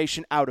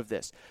information out of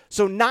this.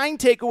 So 9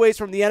 takeaways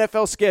from the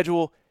NFL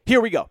schedule. Here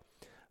we go.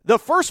 The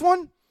first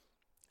one,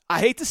 I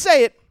hate to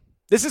say it,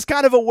 this is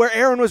kind of a Where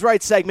Aaron Was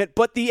Right segment,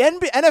 but the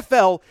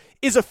NFL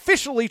is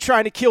officially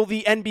trying to kill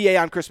the NBA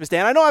on Christmas Day.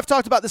 And I know I've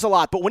talked about this a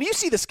lot, but when you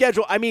see the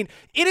schedule, I mean,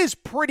 it is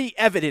pretty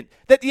evident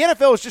that the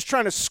NFL is just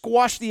trying to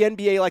squash the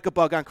NBA like a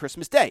bug on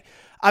Christmas Day.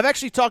 I've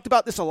actually talked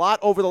about this a lot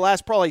over the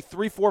last probably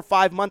 3, 4,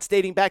 5 months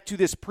dating back to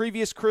this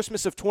previous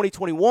Christmas of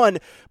 2021,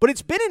 but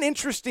it's been an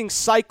interesting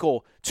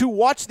cycle to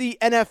watch the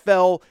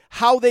NFL,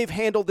 how they've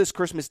handled this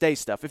Christmas Day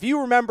stuff. If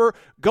you remember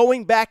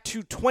going back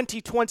to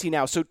 2020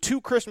 now, so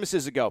 2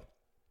 Christmases ago,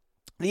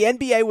 the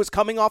NBA was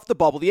coming off the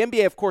bubble. The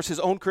NBA, of course, has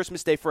owned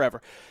Christmas Day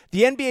forever.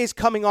 The NBA is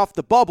coming off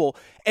the bubble,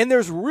 and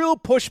there's real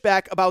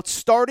pushback about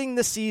starting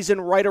the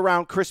season right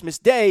around Christmas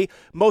Day,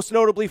 most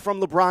notably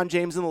from LeBron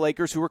James and the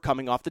Lakers, who were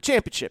coming off the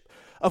championship.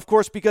 Of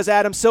course, because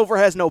Adam Silver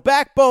has no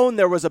backbone,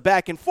 there was a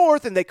back and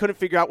forth, and they couldn't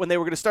figure out when they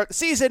were going to start the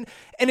season.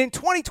 And in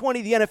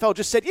 2020, the NFL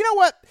just said, you know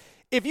what?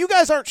 If you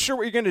guys aren't sure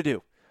what you're going to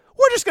do,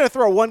 we're just going to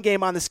throw one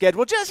game on the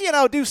schedule. Just,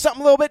 do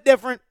something a little bit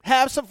different,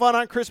 have some fun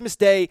on Christmas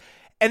Day.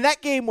 And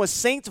that game was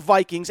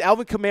Saints-Vikings.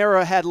 Alvin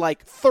Kamara had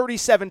like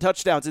 37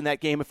 touchdowns in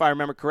that game, if I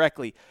remember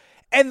correctly.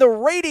 And the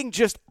rating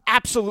just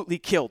absolutely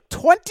killed.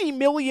 20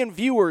 million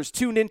viewers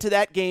tuned into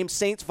that game,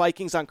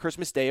 Saints-Vikings, on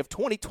Christmas Day of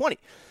 2020.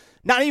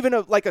 Not even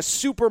a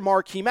super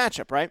marquee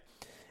matchup, right?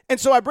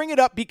 And so I bring it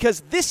up because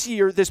this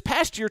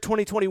past year,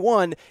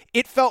 2021,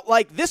 it felt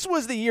like this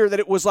was the year that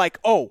it was like,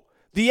 oh,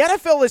 the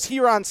NFL is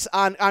here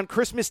on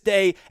Christmas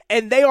Day,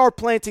 and they are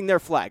planting their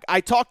flag.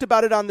 I talked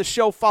about it on the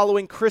show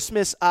following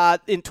Christmas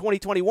in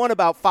 2021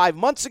 about 5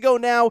 months ago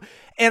now,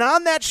 and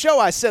on that show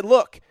I said,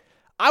 look,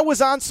 I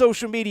was on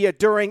social media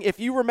during, if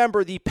you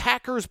remember, the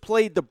Packers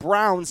played the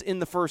Browns in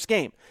the first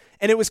game.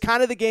 And it was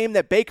kind of the game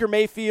that Baker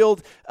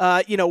Mayfield,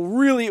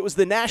 really it was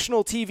the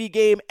national TV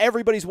game.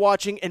 Everybody's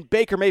watching, and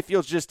Baker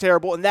Mayfield's just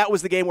terrible. And that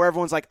was the game where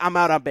everyone's like, I'm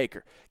out on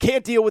Baker.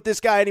 Can't deal with this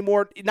guy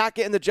anymore. Not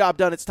getting the job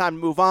done. It's time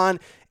to move on.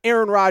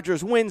 Aaron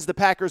Rodgers wins. The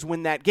Packers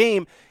win that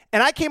game.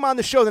 And I came on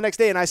the show the next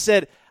day, and I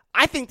said,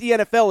 I think the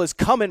NFL is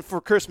coming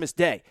for Christmas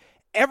Day.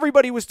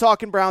 Everybody was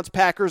talking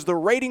Browns-Packers. The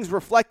ratings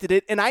reflected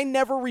it. And I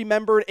never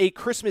remembered a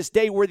Christmas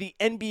Day where the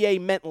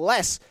NBA meant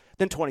less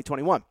than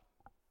 2021.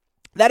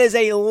 That is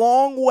a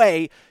long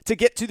way to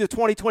get to the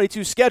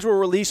 2022 schedule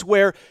release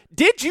where,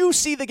 did you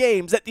see the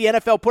games that the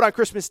NFL put on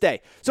Christmas Day?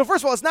 So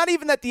first of all, it's not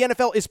even that the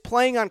NFL is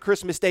playing on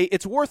Christmas Day.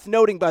 It's worth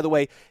noting, by the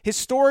way,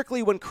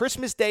 historically when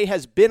Christmas Day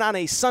has been on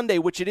a Sunday,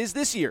 which it is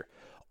this year,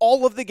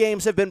 all of the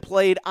games have been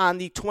played on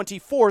the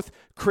 24th,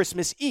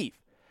 Christmas Eve.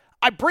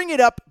 I bring it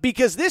up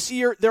because this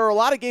year there are a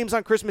lot of games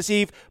on Christmas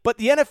Eve, but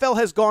the NFL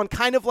has gone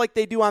kind of like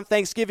they do on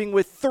Thanksgiving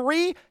with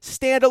 3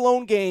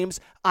 standalone games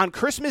on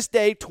Christmas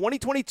Day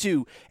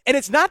 2022. And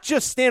it's not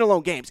just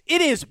standalone games.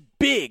 It is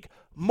big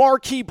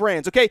marquee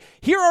brands, okay?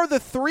 Here are the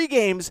 3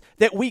 games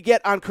that we get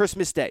on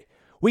Christmas Day.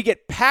 We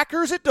get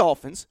Packers at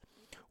Dolphins.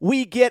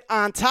 We get,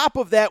 on top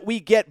of that,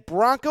 we get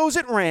Broncos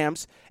at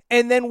Rams.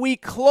 and then we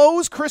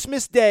close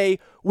Christmas Day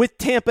with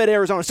Tampa at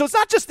Arizona. So it's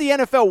not just the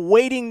NFL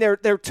wading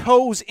their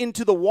toes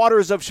into the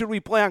waters of should we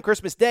play on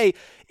Christmas Day.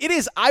 It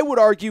is, I would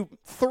argue,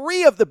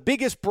 three of the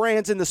biggest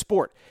brands in the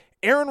sport.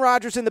 Aaron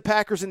Rodgers and the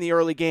Packers in the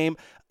early game,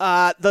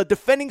 the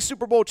defending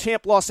Super Bowl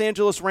champ Los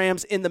Angeles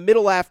Rams in the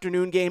middle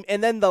afternoon game,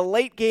 and then the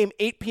late game,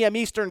 8 p.m.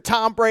 Eastern,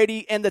 Tom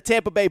Brady and the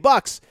Tampa Bay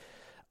Bucks.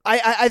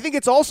 I think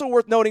it's also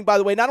worth noting, by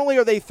the way, not only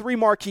are they three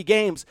marquee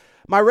games,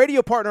 my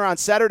radio partner on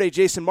Saturday,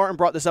 Jason Martin,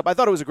 brought this up. I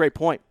thought it was a great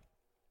point.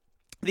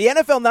 The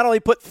NFL not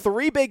only put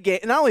three big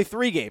games,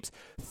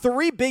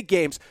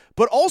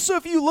 but also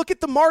if you look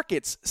at the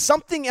markets,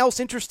 something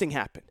else interesting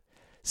happened.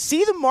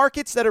 See the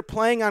markets that are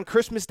playing on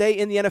Christmas Day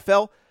in the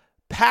NFL?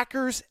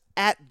 Packers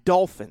at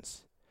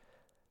Dolphins.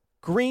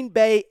 Green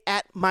Bay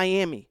at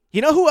Miami.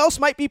 You know who else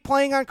might be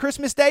playing on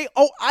Christmas Day?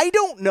 Oh, I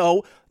don't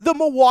know. The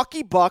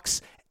Milwaukee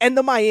Bucks and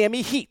the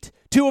Miami Heat.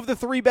 Two of the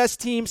three best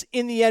teams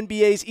in the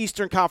NBA's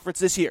Eastern Conference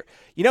this year.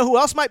 You know who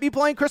else might be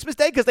playing Christmas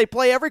Day because they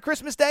play every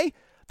Christmas Day?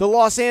 The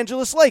Los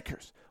Angeles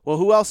Lakers. Well,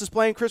 who else is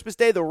playing Christmas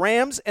Day? The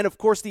Rams, and of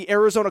course the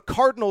Arizona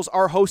Cardinals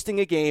are hosting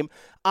a game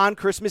on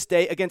Christmas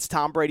Day against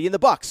Tom Brady and the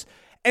Bucks.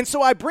 And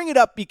so I bring it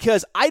up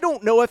because I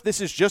don't know if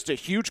this is just a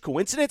huge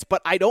coincidence,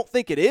 but I don't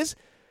think it is.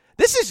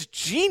 This is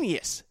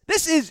genius.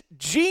 This is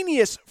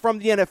genius from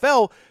the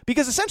NFL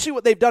because essentially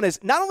what they've done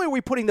is not only are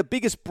we putting the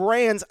biggest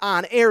brands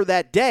on air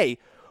that day,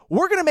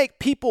 we're going to make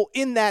people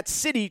in that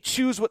city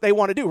choose what they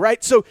want to do,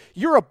 right? So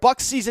you're a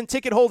Bucs season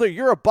ticket holder,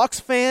 you're a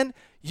Bucs fan,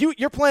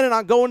 you're planning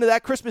on going to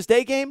that Christmas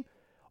Day game.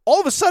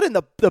 All of a sudden,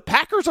 the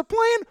Packers are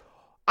playing.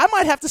 I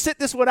might have to sit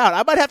this one out.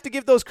 I might have to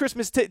give those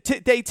Christmas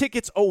Day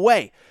tickets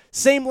away.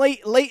 Same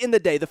late in the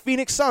day. The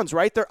Phoenix Suns,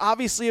 right? They're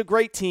obviously a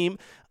great team.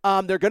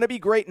 They're going to be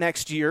great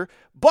next year.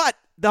 But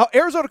the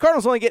Arizona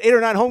Cardinals only get 8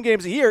 or 9 home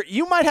games a year.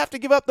 You might have to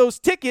give up those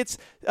tickets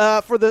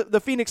for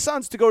the Phoenix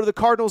Suns to go to the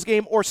Cardinals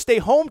game or stay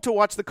home to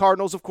watch the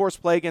Cardinals, of course,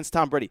 play against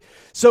Tom Brady.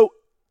 So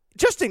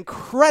just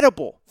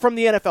incredible from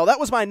the NFL. That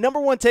was my number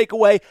one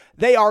takeaway.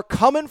 They are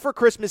coming for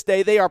Christmas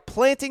Day. They are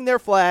planting their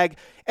flag.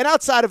 And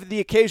outside of the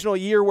occasional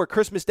year where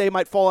Christmas Day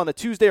might fall on a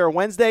Tuesday or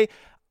Wednesday,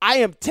 I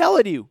am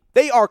telling you,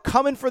 they are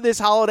coming for this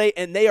holiday,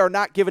 and they are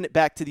not giving it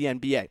back to the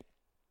NBA.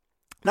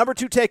 Number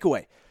two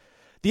takeaway.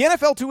 The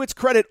NFL, to its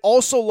credit,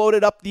 also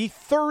loaded up the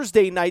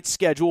Thursday night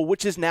schedule,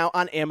 which is now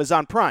on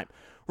Amazon Prime.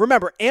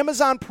 Remember,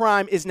 Amazon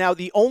Prime is now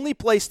the only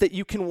place that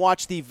you can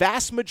watch the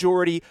vast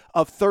majority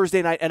of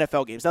Thursday night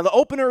NFL games. Now, the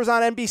opener is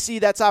on NBC.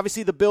 That's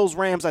obviously the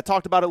Bills-Rams. I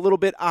talked about it a little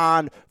bit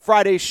on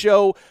Friday's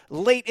show.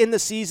 Late in the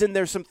season,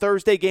 there's some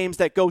Thursday games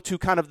that go to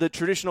kind of the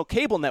traditional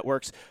cable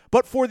networks.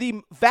 But for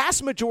the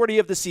vast majority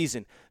of the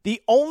season,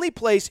 the only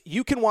place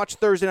you can watch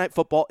Thursday night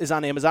football is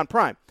on Amazon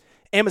Prime.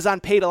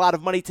 Amazon paid a lot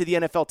of money to the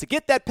NFL to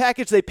get that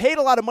package. They paid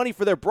a lot of money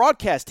for their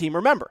broadcast team.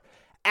 Remember,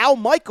 Al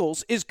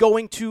Michaels is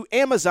going to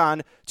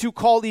Amazon to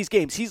call these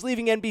games. He's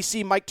leaving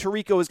NBC. Mike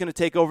Tirico is going to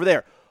take over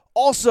there.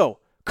 Also,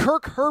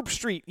 Kirk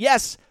Herbstreit,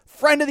 yes,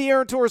 friend of the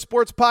Aaron Torres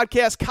Sports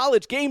Podcast,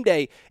 College Game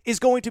Day, is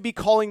going to be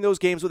calling those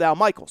games with Al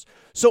Michaels.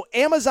 So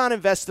Amazon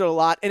invested a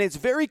lot, and it's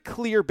very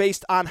clear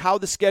based on how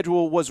the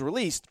schedule was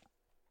released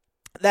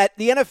that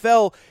the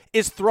NFL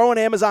is throwing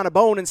Amazon a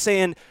bone and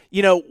saying,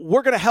 you know,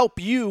 we're going to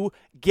help you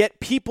get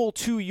people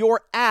to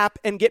your app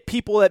and get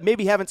people that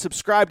maybe haven't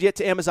subscribed yet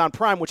to Amazon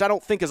Prime, which I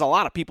don't think is a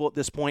lot of people at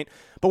this point,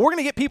 but we're going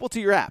to get people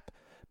to your app.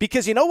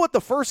 Because you know what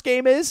the first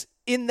game is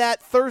in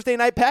that Thursday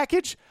night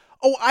package?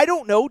 Oh, I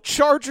don't know.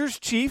 Chargers,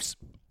 Chiefs,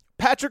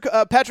 Patrick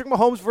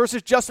Mahomes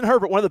versus Justin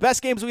Herbert. One of the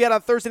best games we had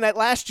on Thursday night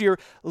last year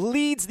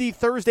leads the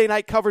Thursday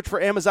night coverage for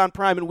Amazon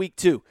Prime in week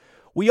 2.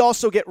 We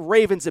also get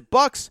Ravens at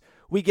Bucks.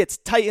 We get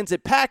Titans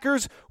at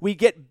Packers. We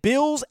get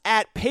Bills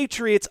at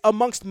Patriots,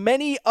 amongst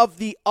many of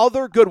the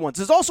other good ones.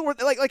 There's also,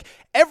 like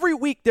every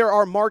week there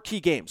are marquee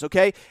games,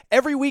 okay?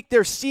 Every week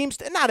there seems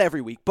to, not every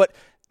week, but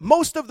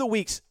most of the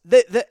weeks,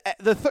 the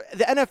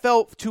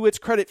NFL, to its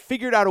credit,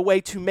 figured out a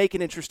way to make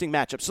an interesting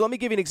matchup. So let me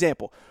give you an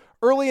example.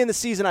 Early in the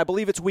season, I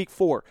believe it's week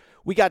 4,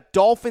 we got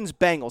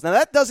Dolphins-Bengals. Now,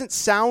 that doesn't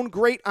sound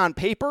great on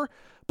paper,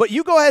 but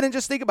you go ahead and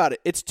just think about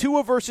it. It's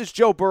Tua versus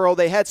Joe Burrow.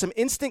 They had some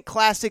instant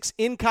classics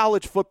in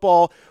college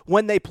football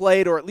when they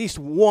played, or at least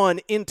one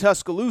in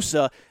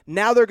Tuscaloosa.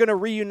 Now they're going to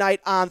reunite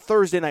on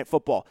Thursday Night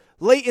Football.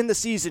 Late in the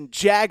season,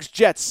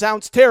 Jags-Jets.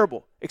 Sounds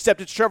terrible,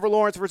 except it's Trevor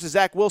Lawrence versus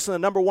Zach Wilson, the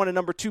number 1 and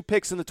number 2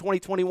 picks in the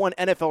 2021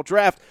 NFL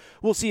Draft.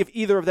 We'll see if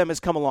either of them has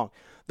come along.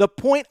 The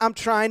point I'm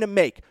trying to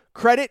make,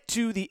 credit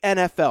to the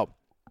NFL.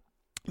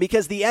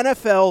 Because the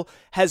NFL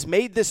has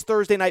made this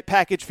Thursday night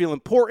package feel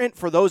important.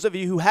 For those of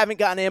you who haven't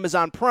gotten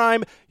Amazon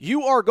Prime,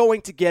 you are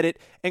going to get it.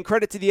 And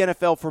credit to the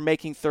NFL for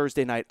making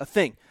Thursday night a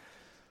thing.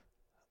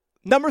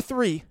 Number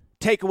 3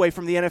 takeaway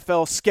from the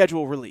NFL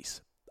schedule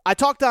release. I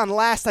talked on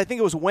last, I think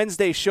it was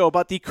Wednesday's show,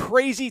 about the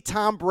crazy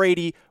Tom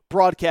Brady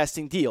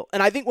broadcasting deal.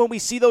 And I think when we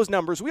see those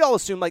numbers, we all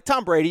assume, like,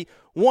 Tom Brady,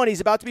 1,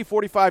 he's about to be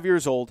 45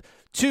 years old.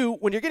 Two,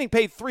 when you're getting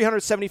paid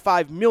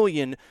 $375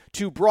 million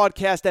to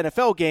broadcast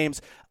NFL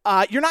games,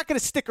 you're not going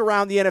to stick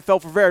around the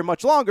NFL for very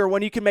much longer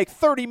when you can make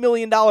 $30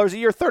 million a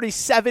year,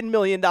 $37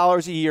 million a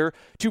year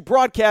to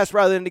broadcast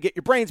rather than to get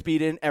your brains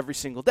beat in every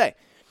single day.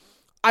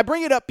 I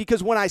bring it up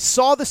because when I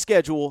saw the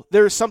schedule,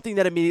 there's something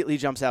that immediately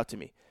jumps out to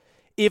me.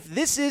 If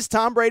this is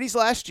Tom Brady's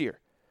last year,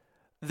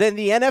 then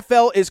the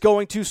NFL is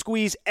going to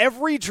squeeze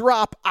every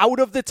drop out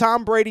of the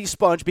Tom Brady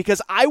sponge,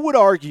 because I would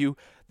argue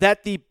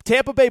that the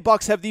Tampa Bay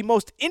Bucs have the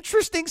most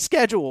interesting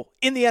schedule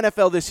in the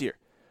NFL this year.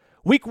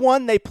 Week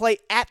 1, they play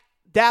at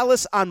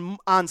Dallas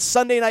on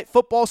Sunday Night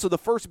Football, so the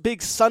first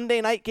big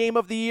Sunday night game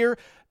of the year.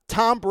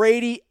 Tom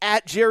Brady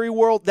at Jerry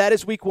World, that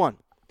is Week 1.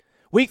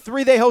 Week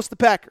 3, they host the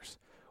Packers.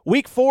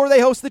 Week 4,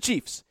 they host the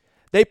Chiefs.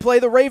 They play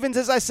the Ravens,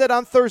 as I said,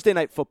 on Thursday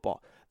Night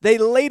Football. They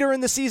later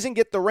in the season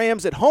get the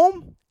Rams at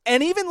home,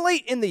 and even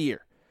late in the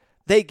year,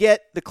 they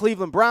get the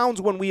Cleveland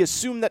Browns when we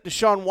assume that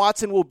Deshaun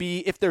Watson will be,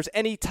 if there's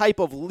any type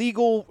of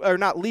legal, or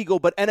not legal,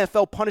 but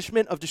NFL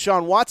punishment of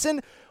Deshaun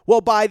Watson,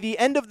 well, by the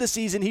end of the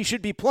season, he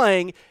should be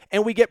playing,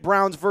 and we get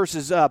Browns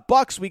versus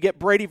Bucs, we get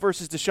Brady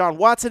versus Deshaun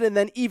Watson, and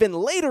then even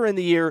later in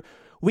the year,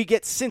 we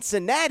get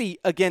Cincinnati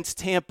against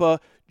Tampa,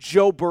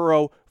 Joe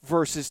Burrow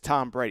versus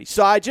Tom Brady.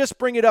 So I just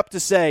bring it up to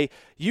say,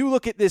 you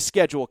look at this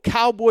schedule,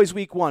 Cowboys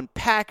Week 1,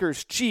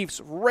 Packers,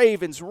 Chiefs,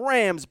 Ravens,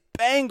 Rams,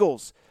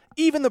 Bengals,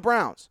 even the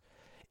Browns.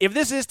 If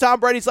this is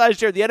Tom Brady's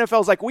last year, the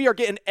NFL is like, we are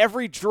getting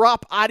every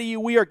drop out of you.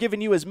 We are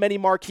giving you as many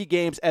marquee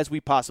games as we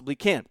possibly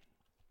can.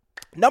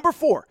 Number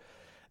 4,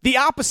 the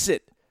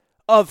opposite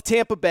of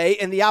Tampa Bay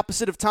and the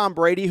opposite of Tom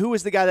Brady. Who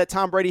is the guy that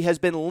Tom Brady has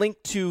been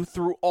linked to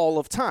through all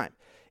of time?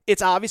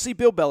 It's obviously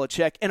Bill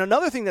Belichick. And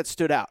another thing that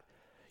stood out,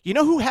 you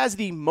know who has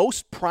the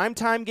most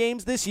primetime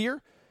games this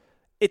year?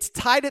 It's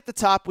tied at the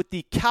top with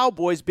the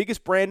Cowboys,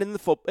 biggest brand in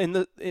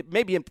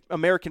maybe in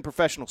American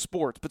professional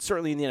sports, but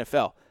certainly in the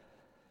NFL,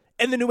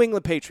 and the New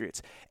England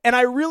Patriots. And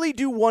I really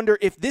do wonder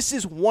if this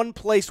is one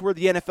place where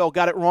the NFL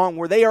got it wrong,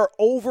 where they are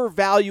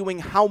overvaluing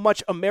how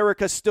much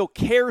America still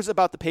cares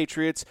about the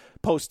Patriots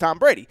post-Tom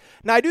Brady.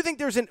 Now, I do think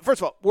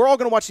first of all, we're all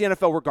going to watch the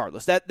NFL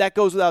regardless. That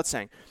goes without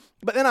saying.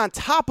 But then on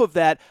top of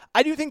that,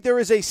 I do think there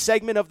is a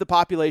segment of the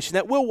population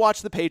that will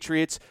watch the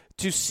Patriots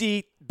to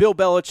see Bill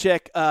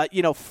Belichick,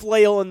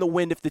 flail in the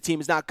wind if the team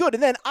is not good.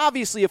 And then,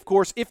 obviously, of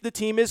course, if the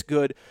team is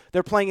good,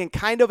 they're playing in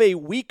kind of a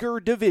weaker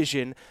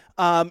division.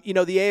 The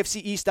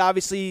AFC East,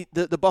 obviously,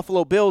 the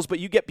Buffalo Bills, but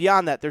you get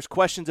beyond that. There's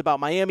questions about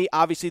Miami.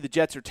 Obviously, the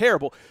Jets are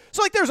terrible.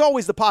 So, there's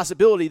always the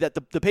possibility that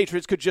the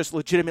Patriots could just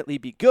legitimately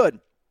be good.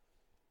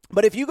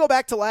 But if you go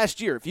back to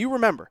last year, if you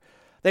remember,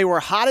 they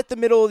were hot at the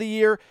middle of the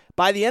year.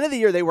 By the end of the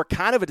year, they were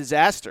kind of a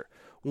disaster.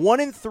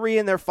 1-3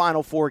 in their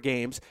final 4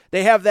 games.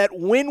 They have that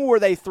win where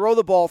they throw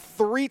the ball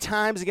 3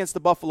 times against the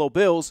Buffalo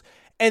Bills,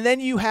 and then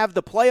you have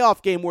the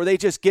playoff game where they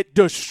just get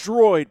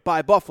destroyed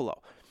by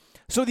Buffalo.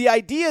 So the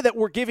idea that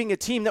we're giving a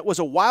team that was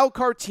a wild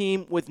card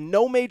team with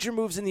no major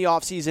moves in the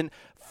offseason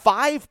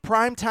 5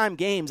 primetime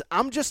games,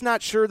 I'm just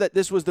not sure that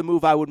this was the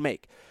move I would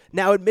make.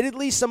 Now,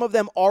 admittedly, some of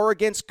them are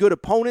against good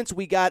opponents.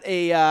 We got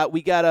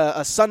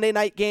a Sunday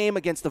night game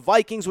against the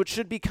Vikings, which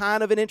should be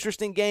kind of an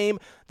interesting game.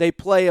 They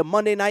play a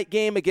Monday night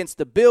game against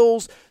the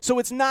Bills. So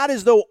it's not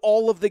as though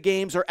all of the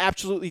games are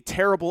absolutely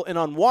terrible and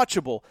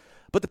unwatchable.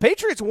 But the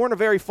Patriots weren't a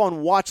very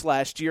fun watch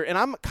last year, and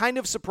I'm kind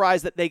of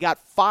surprised that they got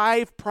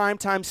 5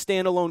 primetime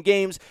standalone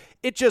games.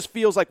 It just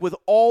feels like with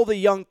all the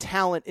young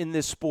talent in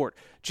this sport,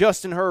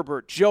 Justin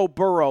Herbert, Joe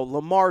Burrow,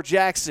 Lamar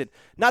Jackson,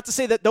 not to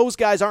say that those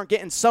guys aren't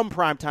getting some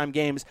primetime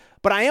games,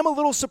 but I am a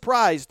little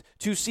surprised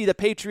to see the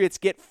Patriots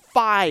get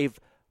 5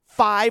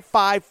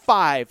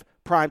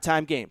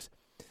 primetime games.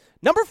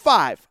 Number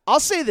 5, I'll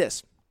say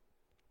this.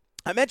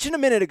 I mentioned a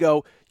minute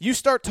ago, you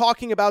start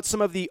talking about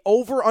some of the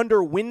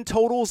over-under win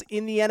totals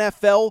in the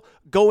NFL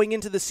going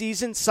into the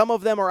season. Some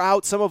of them are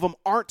out, some of them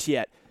aren't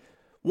yet.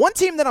 One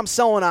team that I'm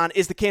selling on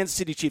is the Kansas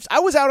City Chiefs.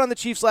 I was out on the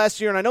Chiefs last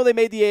year, and I know they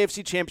made the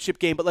AFC Championship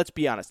game, but let's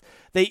be honest.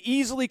 They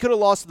easily could have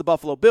lost to the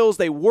Buffalo Bills.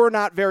 They were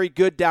not very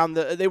good during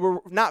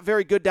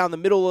the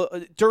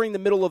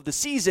middle of the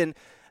season.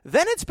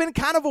 Then it's been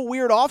kind of a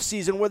weird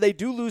offseason where they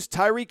do lose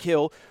Tyreek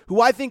Hill, who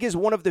I think is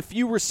one of the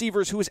few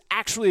receivers who is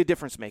actually a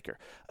difference maker.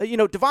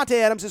 Devontae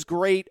Adams is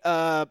great.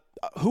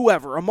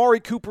 Amari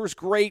Cooper is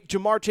great.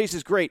 Jamar Chase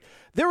is great.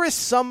 There is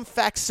some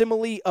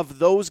facsimile of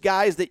those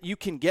guys that you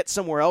can get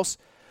somewhere else.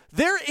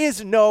 There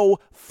is no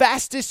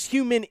fastest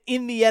human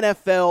in the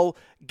NFL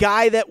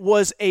guy that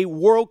was a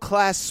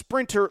world-class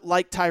sprinter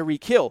like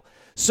Tyreek Hill.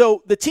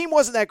 So the team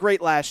wasn't that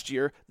great last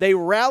year. They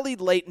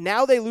rallied late.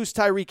 Now they lose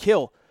Tyreek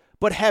Hill.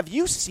 But have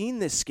you seen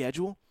this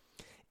schedule?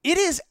 It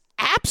is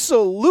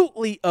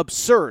absolutely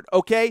absurd,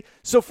 okay?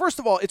 So first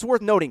of all, it's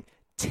worth noting,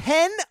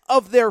 10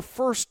 of their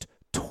first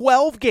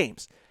 12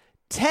 games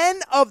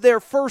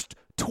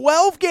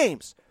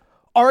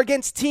are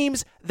against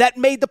teams that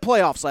made the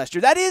playoffs last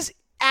year. That is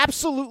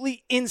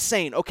absolutely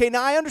insane. Okay,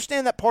 now I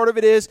understand that part of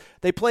it is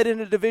they played in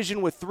a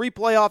division with 3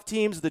 playoff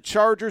teams. The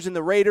Chargers and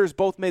the Raiders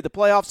both made the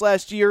playoffs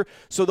last year,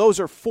 so those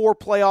are 4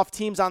 playoff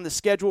teams on the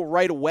schedule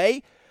right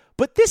away.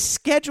 But this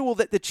schedule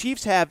that the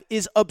Chiefs have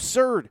is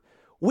absurd.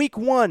 Week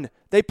 1,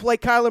 they play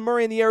Kyler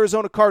Murray and the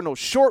Arizona Cardinals.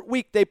 Short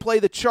week, they play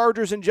the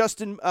Chargers and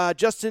Justin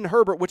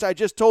Herbert, which I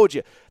just told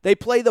you. They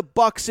play the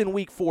Bucs in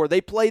Week 4.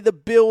 They play the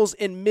Bills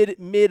in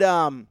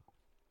mid-October.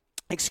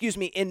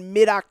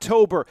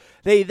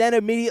 They then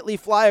immediately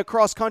fly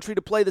across country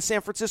to play the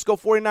San Francisco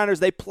 49ers.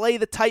 They play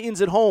the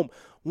Titans at home,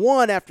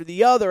 one after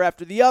the other,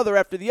 after the other,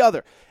 after the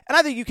other. And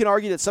I think you can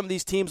argue that some of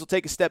these teams will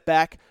take a step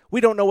back. We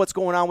don't know what's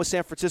going on with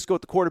San Francisco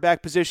at the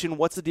quarterback position.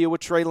 What's the deal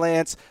with Trey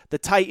Lance? The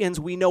Titans,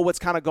 we know what's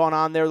kind of gone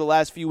on there the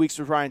last few weeks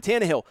with Ryan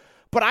Tannehill.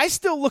 But I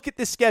still look at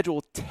this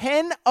schedule.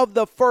 10 of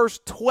the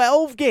first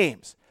 12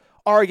 games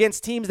are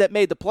against teams that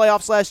made the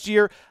playoffs last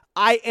year.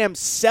 I am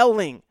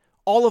selling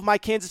all of my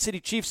Kansas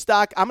City Chiefs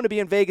stock. I'm going to be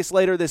in Vegas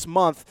later this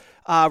month,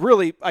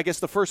 really, I guess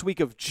the first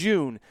week of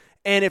June.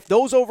 And if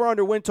those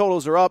over-under win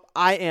totals are up,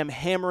 I am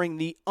hammering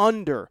the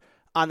under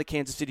on the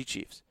Kansas City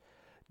Chiefs.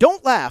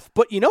 Don't laugh,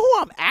 but you know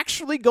who I'm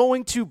actually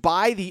going to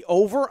buy the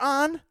over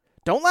on?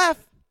 Don't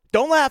laugh.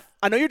 Don't laugh.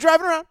 I know you're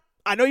driving around.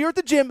 I know you're at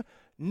the gym.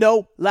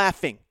 No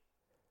laughing.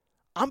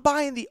 I'm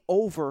buying the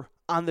over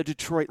on the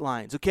Detroit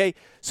Lions, okay?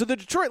 So the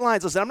Detroit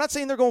Lions, listen, I'm not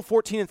saying they're going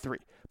 14-3.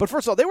 But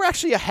first of all, they were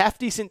actually a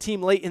half-decent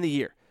team late in the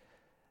year.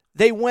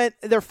 They went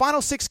their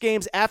final 6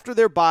 games after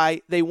their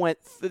bye. They won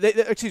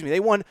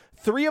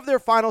 3 of their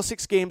final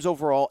 6 games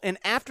overall, and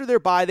after their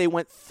bye, they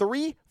went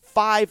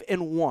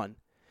 3-5-1,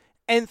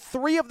 and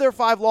 3 of their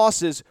 5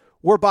 losses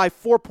were by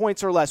 4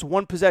 points or less,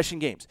 1-possession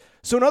games.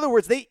 So in other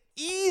words, they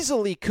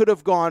easily could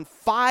have gone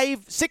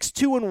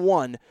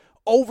 6-2-1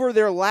 over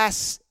their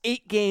last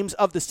 8 games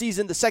of the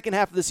season, the second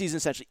half of the season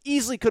essentially.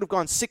 Easily could have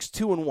gone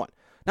 6-2-1.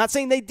 Not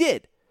saying they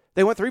did.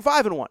 They went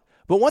 3-5-1.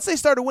 But once they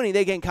started winning,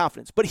 they gained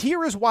confidence. But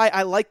here is why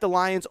I like the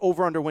Lions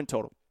over-under win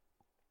total.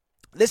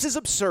 This is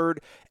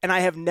absurd, and I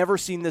have never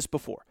seen this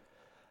before.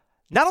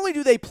 Not only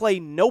do they play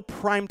no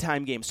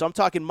primetime games, so I'm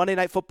talking Monday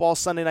Night Football,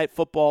 Sunday Night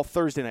Football,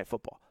 Thursday Night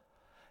Football.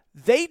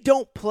 They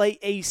don't play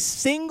a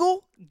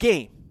single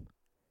game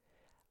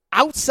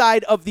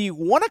outside of the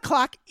 1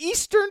 o'clock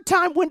Eastern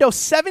time window,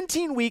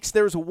 17 weeks.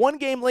 There's one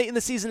game late in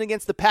the season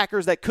against the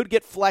Packers that could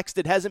get flexed.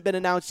 It hasn't been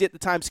announced yet, the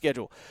time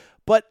schedule.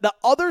 But the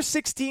other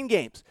 16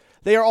 games,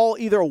 they are all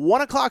either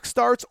 1 o'clock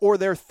starts or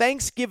their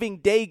Thanksgiving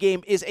Day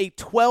game is a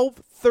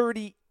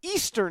 12:30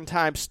 Eastern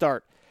time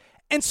start.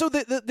 And so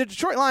the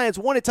Detroit Lions,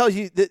 one, it tells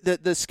you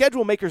the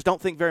schedule makers don't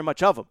think very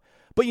much of them.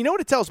 But you know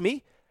what it tells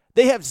me?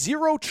 They have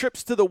 0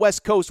 trips to the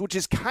West Coast, which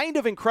is kind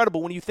of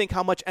incredible when you think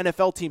how much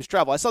NFL teams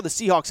travel. I saw the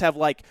Seahawks have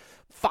like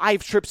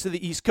 5 trips to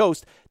the East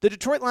Coast. The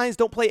Detroit Lions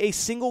don't play a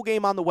single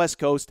game on the West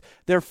Coast.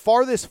 Their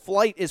farthest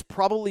flight is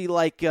probably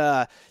like,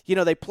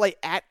 they play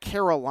at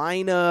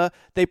Carolina.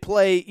 They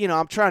play,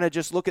 I'm trying to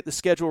just look at the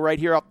schedule right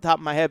here off the top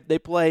of my head. They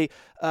play,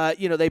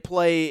 they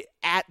play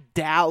at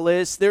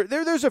Dallas.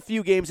 There's a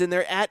few games in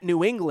there at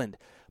New England.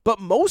 But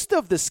most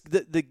of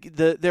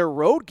their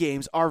road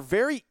games are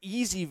very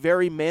easy,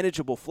 very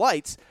manageable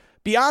flights.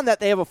 Beyond that,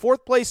 they have a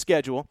 4th-place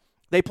schedule.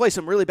 They play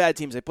some really bad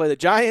teams. They play the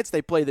Giants.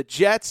 They play the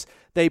Jets.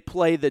 They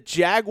play the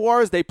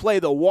Jaguars. They play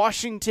the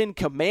Washington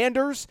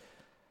Commanders.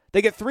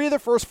 They get 3 of their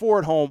first 4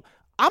 at home.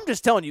 I'm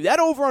just telling you, that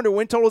over-under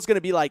win total is going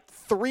to be like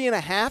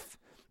 3.5,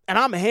 and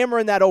I'm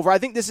hammering that over. I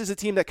think this is a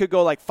team that could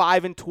go like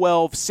 5-12,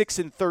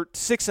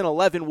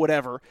 6-11,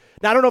 whatever.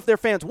 Now, I don't know if their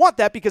fans want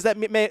that because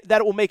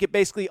that will make it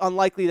basically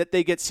unlikely that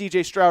they get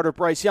C.J. Stroud or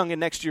Bryce Young in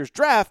next year's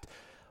draft.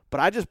 But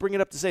I just bring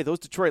it up to say those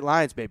Detroit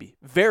Lions, baby,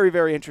 very,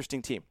 very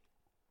interesting team.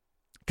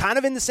 Kind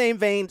of in the same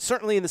vein,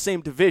 certainly in the same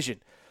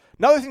division.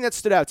 Another thing that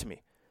stood out to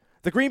me,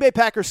 the Green Bay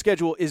Packers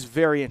schedule is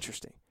very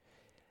interesting.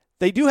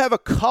 They do have a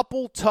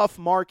couple tough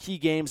marquee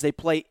games. They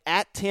play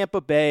at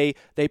Tampa Bay.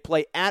 They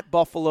play at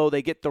Buffalo.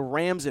 They get the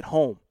Rams at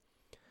home.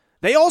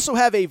 They also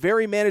have a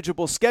very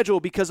manageable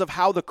schedule because of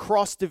how the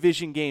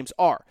cross-division games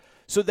are.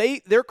 So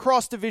their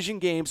cross-division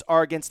games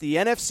are against the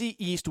NFC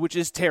East, which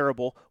is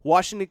terrible.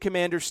 Washington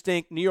Commanders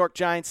stink. New York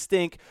Giants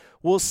stink.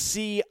 We'll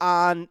see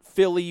on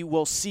Philly.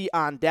 We'll see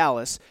on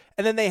Dallas.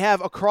 And then they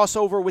have a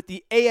crossover with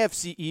the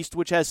AFC East,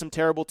 which has some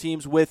terrible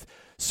teams with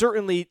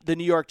certainly the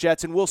New York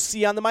Jets. And we'll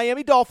see on the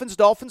Miami Dolphins.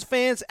 Dolphins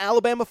fans,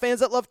 Alabama fans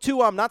that love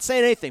Tua. I'm not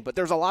saying anything, but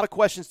there's a lot of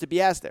questions to be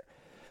asked there.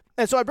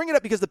 And so I bring it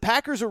up because the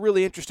Packers are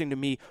really interesting to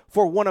me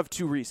for one of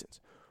 2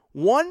 reasons.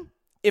 One,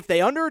 if they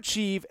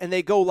underachieve and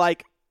they go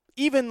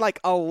even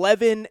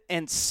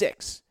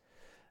 11-6,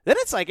 then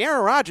it's like,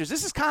 Aaron Rodgers,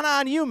 this is kind of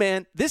on you,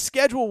 man. This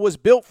schedule was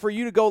built for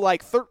you to go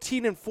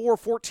 13-4,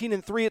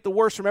 14-3 at the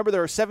worst. Remember,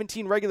 there are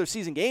 17 regular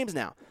season games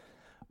now.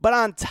 But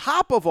on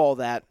top of all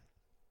that,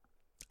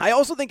 I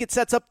also think it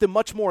sets up the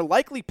much more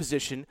likely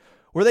position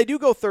where they do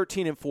go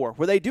 13-4,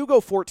 where they do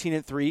go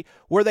 14-3,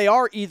 where they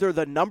are either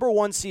the number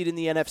 1 seed in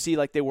the NFC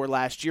like they were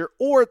last year,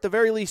 or at the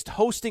very least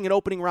hosting an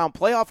opening round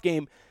playoff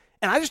game.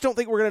 And I just don't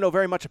think we're going to know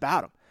very much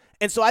about them.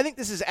 And so I think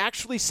this is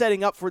actually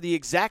setting up for the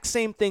exact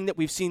same thing that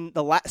we've seen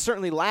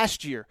certainly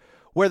last year,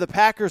 where the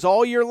Packers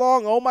all year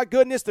long, oh my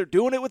goodness, they're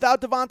doing it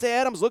without Devontae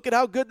Adams. Look at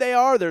how good they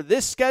are. They're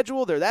this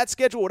schedule, they're that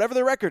schedule, whatever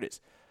their record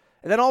is.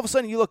 And then all of a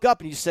sudden you look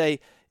up and you say,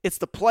 It's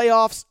the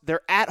playoffs.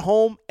 They're at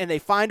home, and they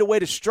find a way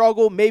to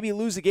struggle, maybe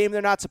lose a game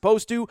they're not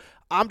supposed to.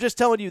 I'm just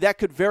telling you that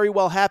could very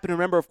well happen.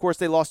 Remember, of course,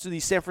 they lost to the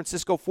San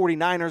Francisco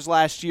 49ers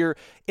last year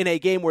in a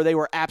game where they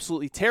were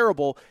absolutely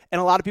terrible, and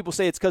a lot of people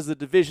say it's because of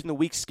the division, the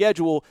weak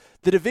schedule.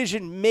 The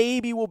division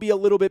maybe will be a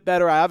little bit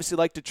better. I obviously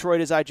like Detroit,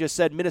 as I just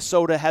said.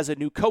 Minnesota has a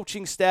new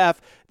coaching staff.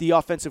 The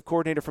offensive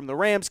coordinator from the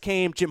Rams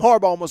came. Jim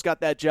Harbaugh almost got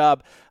that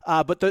job.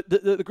 But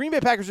the Green Bay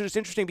Packers are just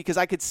interesting because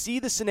I could see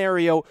the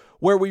scenario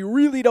where we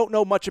really don't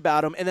know much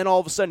about them, and then all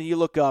of a sudden you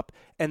look up,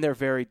 and they're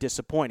very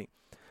disappointing.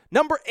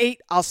 Number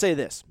 8, I'll say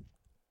this.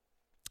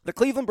 The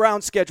Cleveland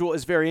Browns schedule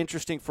is very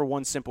interesting for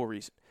one simple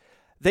reason.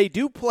 They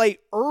do play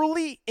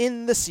early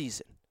in the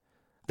season.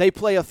 They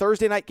play a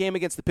Thursday night game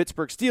against the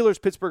Pittsburgh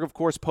Steelers. Pittsburgh, of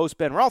course,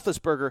 post-Ben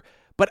Roethlisberger.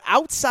 But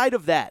outside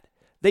of that,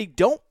 they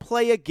don't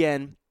play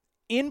again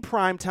in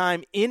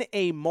primetime in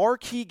a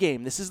marquee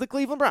game. This is the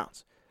Cleveland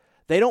Browns.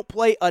 They don't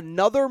play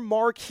another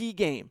marquee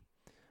game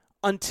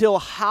until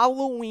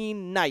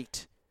Halloween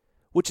night,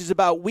 which is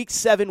about week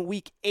 7,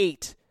 week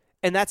 8,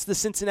 and that's the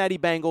Cincinnati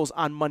Bengals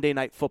on Monday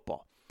Night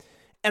Football.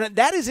 And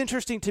that is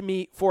interesting to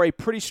me for a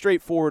pretty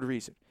straightforward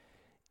reason.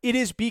 It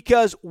is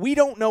because we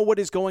don't know what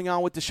is going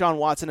on with Deshaun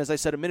Watson, as I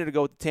said a minute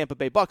ago with the Tampa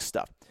Bay Bucs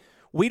stuff.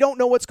 We don't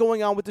know what's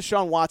going on with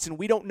Deshaun Watson.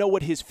 We don't know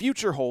what his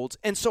future holds.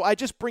 And so I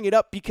just bring it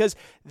up because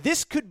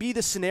this could be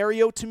the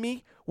scenario to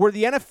me where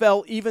the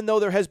NFL, even though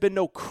there has been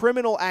no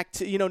criminal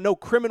no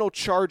criminal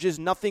charges,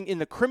 nothing in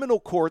the criminal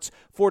courts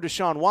for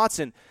Deshaun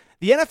Watson,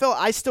 the NFL,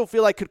 I still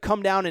feel like, could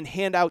come down and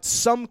hand out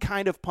some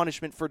kind of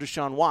punishment for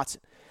Deshaun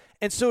Watson.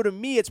 And so to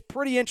me, it's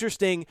pretty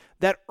interesting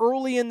that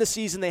early in the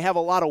season, they have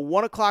a lot of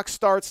 1 o'clock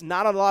starts,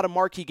 not a lot of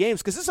marquee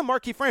games, because this is a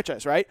marquee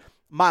franchise, right?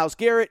 Myles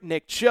Garrett,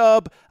 Nick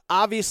Chubb.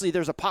 Obviously,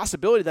 there's a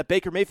possibility that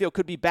Baker Mayfield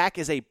could be back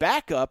as a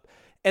backup.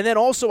 And then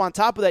also on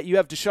top of that, you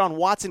have Deshaun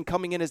Watson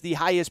coming in as the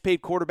highest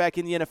paid quarterback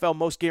in the NFL,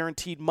 most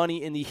guaranteed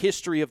money in the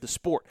history of the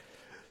sport.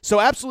 So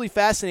absolutely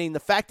fascinating.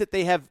 The fact that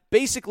they have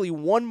basically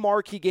one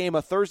marquee game,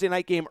 a Thursday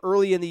night game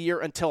early in the year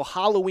until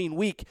Halloween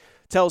week,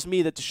 tells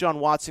me that Deshaun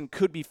Watson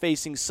could be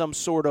facing some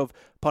sort of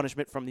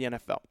punishment from the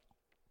NFL.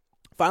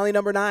 Finally,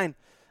 number 9,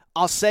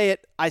 I'll say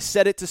it. I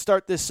said it to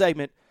start this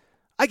segment.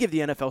 I give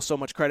the NFL so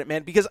much credit,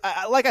 man, because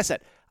like I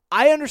said,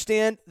 I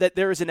understand that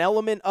there is an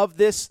element of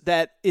this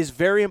that is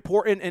very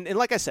important. And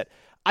like I said,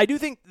 I do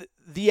think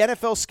the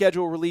NFL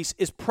schedule release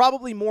is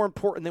probably more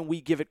important than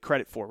we give it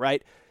credit for,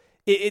 right?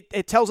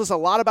 It tells us a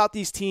lot about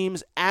these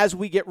teams as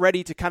we get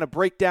ready to kind of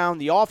break down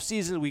the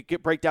offseason. We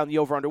break down the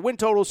over-under win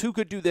totals. Who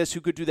could do this?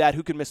 Who could do that?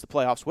 Who could miss the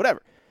playoffs?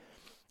 Whatever.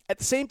 At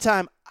the same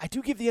time, I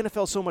do give the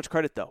NFL so much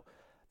credit, though.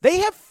 They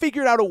have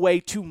figured out a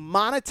way to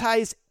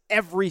monetize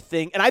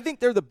everything, and I think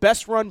they're the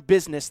best-run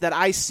business that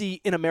I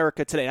see in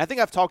America today. And I think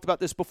I've talked about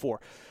this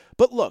before.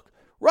 But look,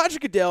 Roger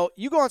Goodell,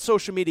 you go on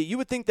social media, you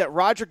would think that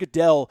Roger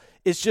Goodell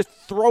is just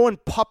throwing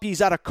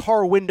puppies out of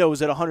car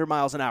windows at 100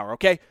 miles an hour,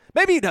 okay?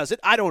 Maybe he does it.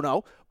 I don't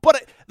know.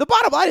 But the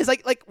bottom line is,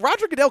 like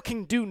Roger Goodell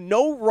can do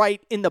no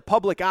right in the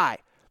public eye.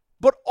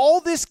 But all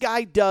this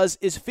guy does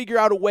is figure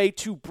out a way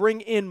to bring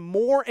in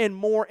more and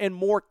more and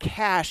more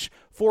cash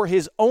for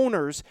his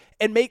owners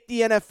and make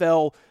the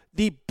NFL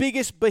the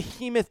biggest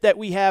behemoth that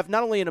we have,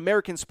 not only in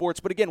American sports,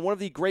 but again, one of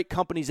the great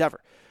companies ever.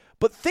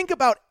 But think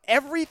about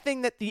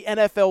everything that the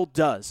NFL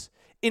does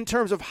in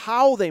terms of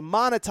how they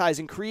monetize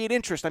and create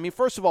interest. I mean,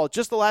 first of all,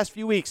 just the last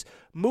few weeks,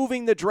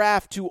 moving the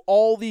draft to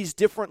all these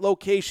different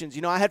locations.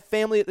 You know, I had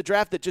family at the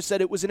draft that just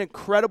said it was an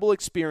incredible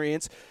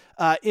experience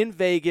in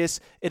Vegas.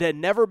 It had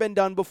never been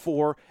done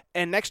before.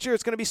 And next year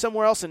it's going to be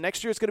somewhere else. And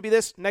next year it's going to be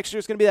this. Next year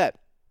it's going to be that.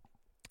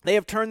 They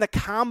have turned the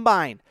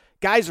combine,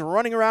 guys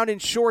running around in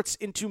shorts,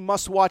 into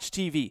must-watch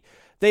TV.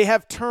 They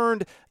have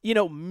turned,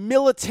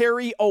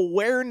 military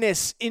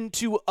awareness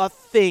into a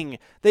thing.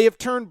 They have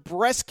turned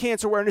breast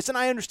cancer awareness, and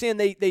I understand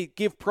they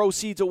give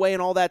proceeds away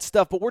and all that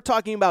stuff, but we're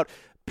talking about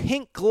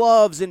pink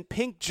gloves and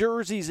pink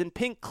jerseys and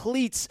pink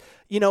cleats,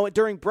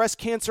 during Breast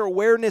Cancer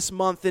Awareness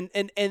Month,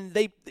 and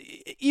they,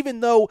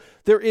 even though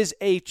there is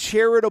a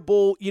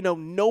charitable,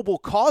 noble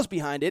cause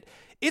behind it,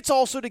 it's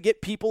also to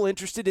get people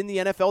interested in the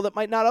NFL that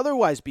might not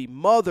otherwise be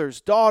mothers,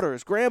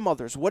 daughters,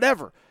 grandmothers,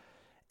 whatever.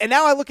 And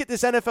now I look at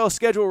this NFL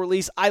schedule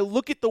release, I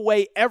look at the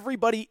way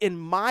everybody in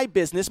my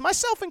business,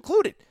 myself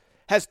included,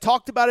 has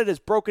talked about it, has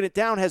broken it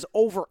down, has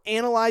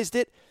overanalyzed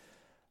it.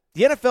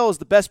 The NFL is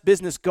the best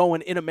business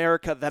going in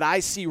America that I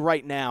see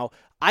right now.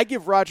 I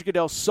give Roger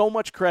Goodell so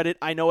much credit.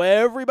 I know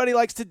everybody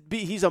likes to be,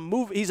 he's a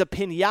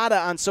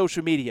pinata on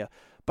social media,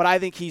 but I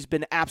think he's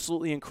been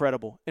absolutely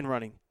incredible in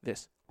running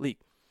this league.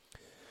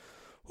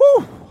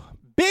 Whew.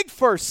 Big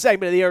first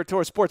segment of the Air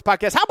Tour Sports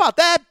Podcast. How about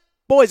that,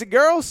 boys and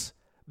girls?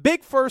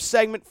 Big first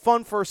segment,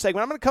 fun first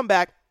segment. I'm going to come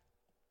back.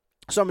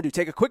 So I'm going to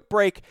take a quick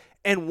break.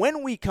 And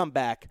when we come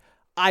back,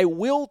 I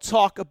will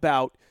talk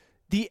about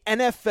the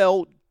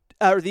NFL,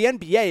 or the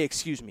NBA,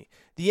 excuse me.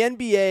 The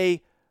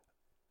NBA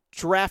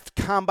draft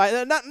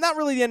combine. Not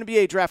really the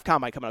NBA draft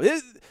combine coming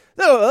up.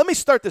 No, let me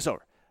start this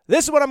over.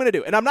 This is what I'm going to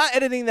do. And I'm not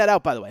editing that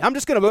out, by the way. I'm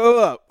just going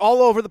to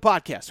all over the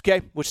podcast,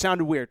 okay? Which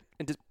sounded weird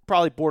and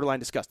probably borderline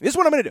disgusting. This is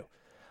what I'm going to do.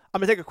 I'm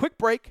going to take a quick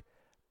break.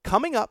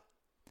 coming up,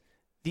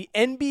 the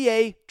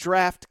NBA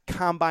Draft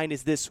Combine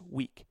is this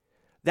week.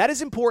 That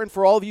is important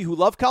for all of you who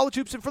love college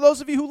hoops and for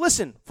those of you who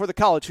listen for the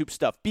college hoop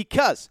stuff,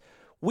 because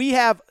we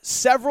have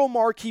several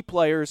marquee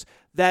players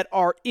that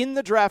are in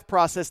the draft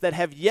process that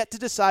have yet to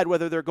decide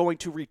whether they're going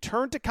to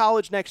return to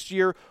college next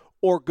year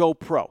or go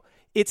pro.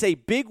 It's a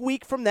big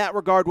week from that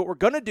regard. What we're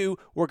going to do,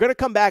 we're going to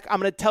come back. I'm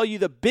going to tell you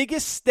the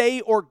biggest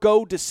stay or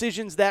go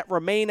decisions that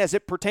remain as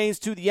it pertains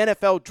to the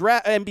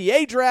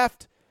NBA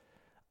draft.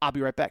 I'll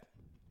be right back.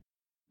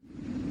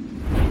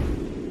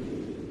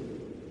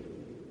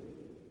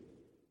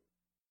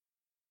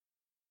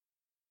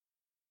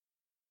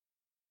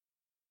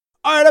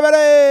 All right,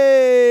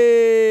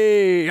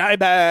 everybody, I'm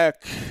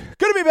back.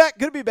 Good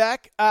to be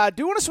back.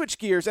 Do want to switch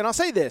gears, and I'll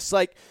say this.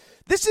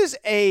 This is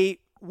a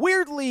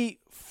weirdly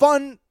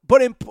fun,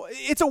 but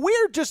it's a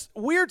weird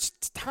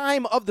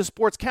time of the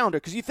sports calendar,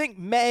 because you think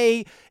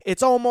May,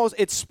 it's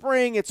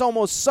spring, it's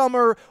almost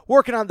summer,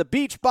 working on the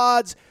beach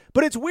bods,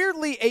 but it's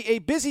weirdly a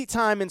busy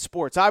time in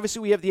sports.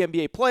 Obviously, we have the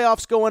NBA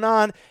playoffs going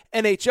on,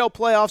 NHL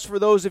playoffs for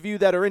those of you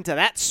that are into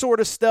that sort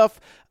of stuff.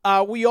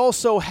 We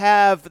also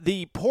have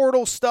the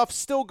portal stuff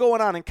still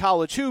going on in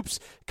college hoops,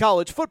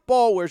 college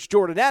football. Where's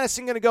Jordan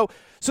Addison going to go?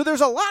 So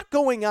there's a lot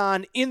going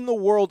on in the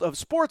world of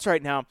sports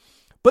right now.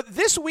 But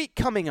this week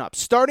coming up,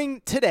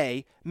 starting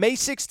today, May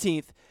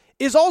 16th,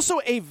 is also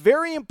a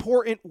very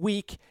important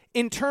week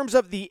in terms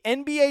of the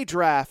NBA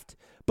draft,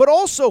 but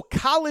also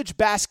college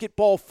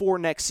basketball for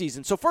next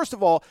season. So first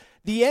of all,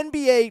 the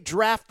NBA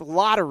draft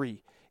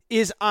lottery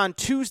is on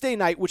Tuesday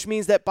night, which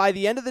means that by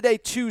the end of the day,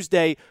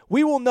 Tuesday,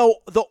 we will know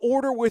the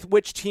order with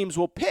which teams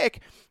will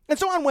pick. And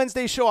so on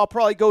Wednesday's show, I'll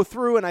probably go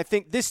through, and I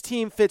think this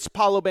team fits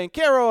Paolo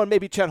Banchero, and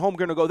maybe Chet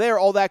Holmgren will go there,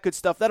 all that good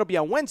stuff. That'll be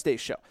on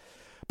Wednesday's show.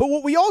 But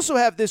what we also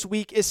have this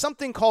week is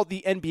something called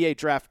the NBA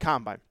Draft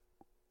Combine.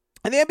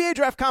 And the NBA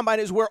Draft Combine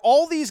is where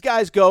all these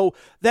guys go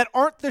that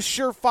aren't the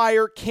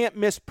surefire,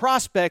 can't-miss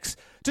prospects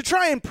to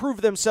try and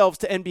prove themselves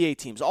to NBA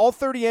teams. All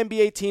 30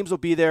 NBA teams will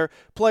be there.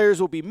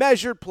 Players will be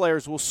measured.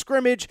 Players will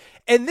scrimmage.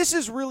 And this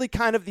is really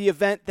kind of the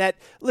event that,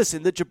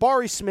 listen, the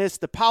Jabari Smiths,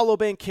 the Paolo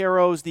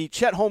Bancheros, the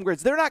Chet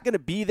Holmgrens, they're not going to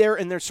be there,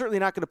 and they're certainly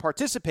not going to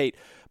participate.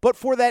 But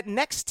for that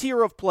next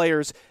tier of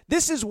players,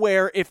 this is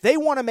where if they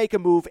want to make a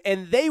move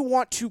and they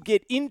want to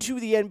get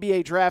into the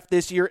NBA draft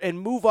this year and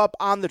move up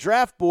on the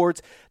draft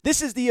boards,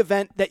 this is the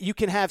event that you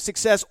can have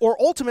success or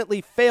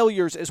ultimately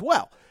failures as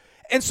well.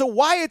 And so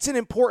why it's an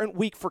important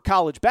week for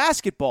college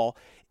basketball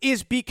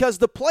is because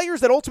the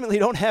players that ultimately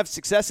don't have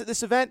success at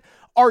this event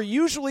are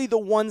usually the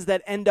ones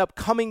that end up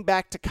coming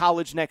back to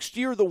college next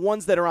year, the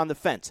ones that are on the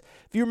fence.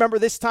 If you remember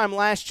this time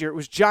last year, it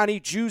was Johnny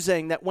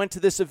Juzang that went to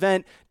this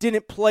event,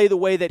 didn't play the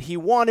way that he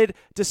wanted,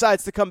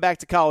 decides to come back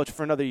to college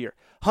for another year.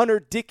 Hunter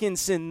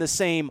Dickinson, the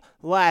same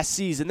last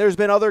season. There's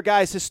been other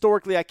guys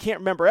historically, I can't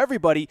remember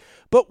everybody,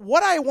 but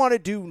what I want to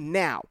do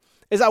now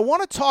is I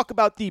want to talk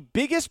about the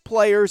biggest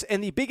players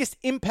and the biggest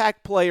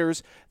impact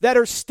players that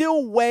are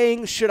still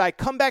weighing, should I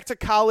come back to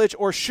college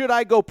or should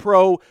I go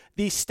pro,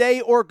 the stay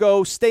or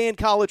go, stay in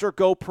college or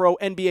go pro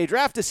NBA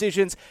draft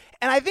decisions.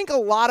 And I think a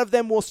lot of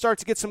them will start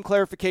to get some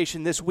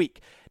clarification this week.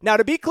 Now,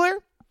 to be clear,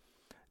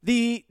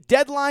 the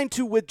deadline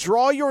to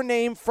withdraw your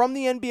name from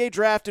the NBA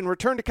draft and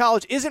return to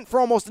college isn't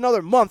for almost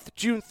another month,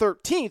 June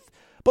 13th.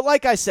 But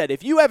like I said,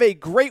 if you have a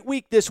great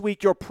week this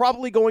week, you're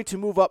probably going to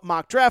move up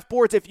mock draft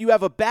boards. If you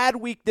have a bad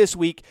week this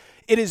week,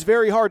 it is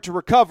very hard to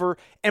recover.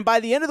 And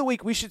by the end of the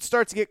week, we should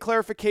start to get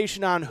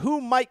clarification on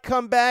who might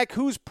come back,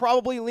 who's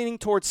probably leaning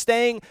towards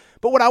staying.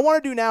 But what I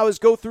want to do now is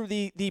go through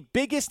the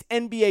biggest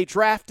NBA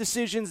draft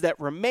decisions that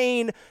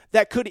remain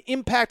that could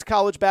impact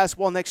college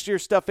basketball next year,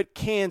 stuff at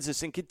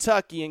Kansas and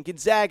Kentucky and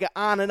Gonzaga,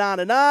 on and on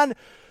and on.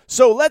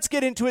 So let's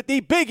get into it.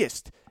 The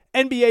biggest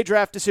NBA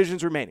draft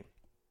decisions remaining.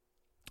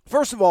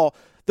 First of all,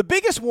 the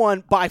biggest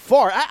one by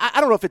far, I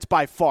don't know if it's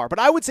by far, but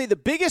I would say the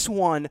biggest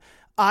one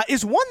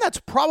is one that's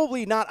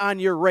probably not on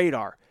your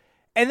radar,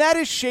 and that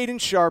is Shaedon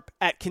Sharpe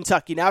at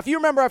Kentucky. Now, if you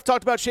remember, I've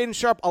talked about Shaedon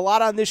Sharpe a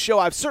lot on this show.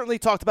 I've certainly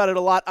talked about it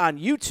a lot on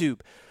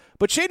YouTube.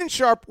 But Shaedon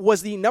Sharpe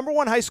was the number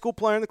one high school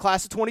player in the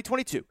class of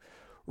 2022.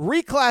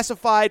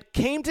 Reclassified,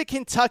 came to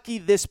Kentucky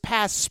this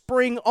past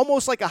spring,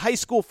 almost like a high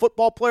school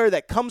football player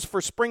that comes for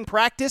spring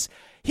practice.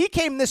 He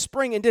came this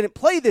spring and didn't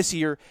play this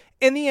year,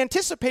 and the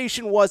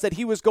anticipation was that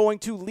he was going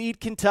to lead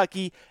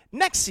Kentucky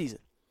next season.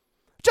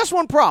 Just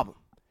one problem.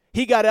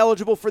 He got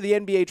eligible for the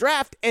NBA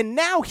draft, and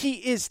now he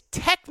is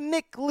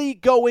technically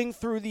going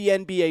through the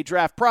NBA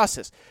draft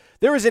process.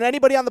 There isn't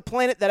anybody on the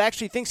planet that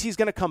actually thinks he's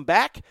going to come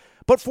back,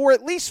 but for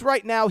at least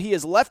right now, he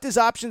has left his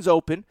options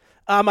open.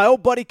 My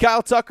old buddy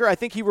Kyle Tucker, I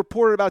think he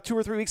reported about 2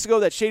 or 3 weeks ago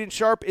that Shaedon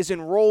Sharpe is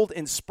enrolled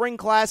in spring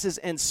classes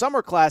and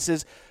summer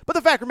classes, but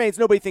the fact remains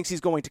nobody thinks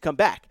he's going to come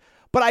back.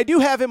 But I do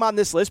have him on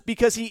this list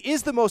because he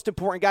is the most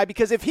important guy,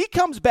 because if he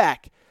comes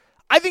back,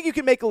 I think you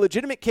can make a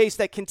legitimate case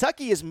that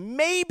Kentucky is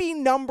maybe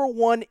number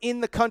one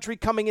in the country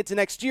coming into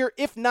next year,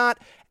 if not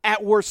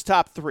at worst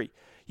top 3.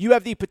 You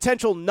have the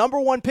potential number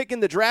one pick in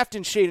the draft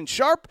in Shaedon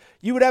Sharpe.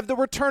 You would have the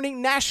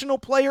returning National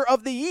Player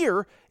of the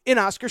Year in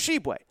Oscar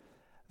Tshiebwe.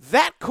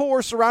 that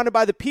core, surrounded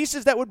by the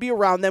pieces that would be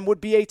around them,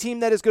 would be a team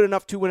that is good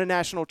enough to win a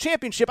national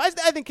championship. I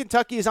think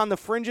Kentucky is on the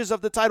fringes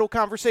of the title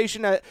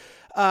conversation,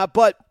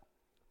 but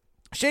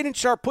Shaedon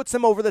Sharpe puts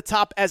them over the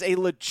top as a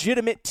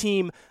legitimate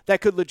team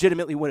that could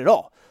legitimately win it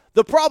all.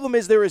 The problem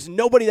is there is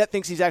nobody that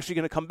thinks he's actually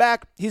going to come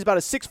back. He's about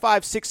a 6'5",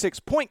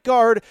 6'6" point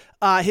guard.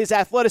 His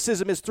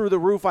athleticism is through the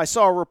roof. I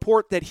saw a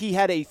report that he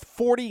had a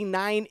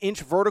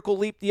 49-inch vertical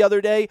leap the other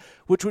day,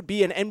 which would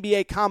be an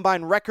NBA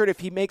Combine record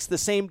if he makes the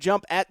same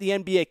jump at the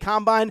NBA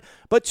Combine.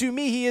 But to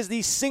me, he is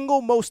the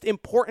single most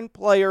important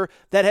player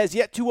that has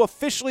yet to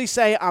officially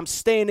say, I'm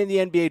staying in the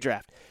NBA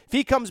draft. If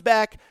he comes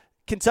back,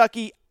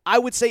 Kentucky, I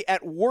would say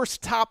at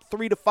worst top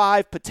 3 to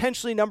 5,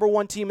 potentially number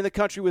 1 team in the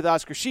country with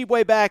Oscar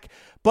Tshiebwe back.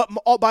 But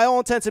by all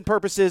intents and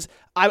purposes,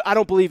 I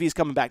don't believe he's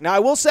coming back. Now, I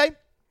will say,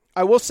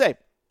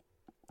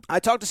 I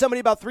talked to somebody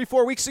about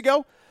 3-4 weeks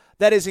ago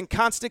that is in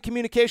constant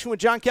communication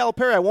with John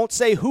Calipari. I won't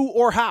say who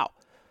or how.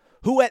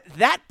 Who at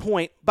that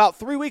point, about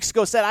 3 weeks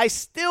ago, said, I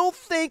still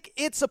think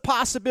it's a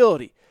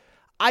possibility.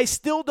 I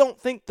still don't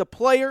think the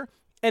player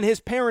and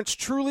his parents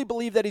truly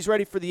believe that he's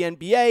ready for the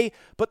NBA,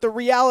 but the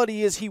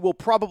reality is he will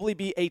probably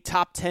be a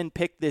top 10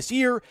 pick this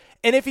year,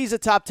 and if he's a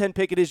top 10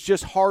 pick, it is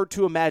just hard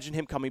to imagine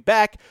him coming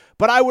back.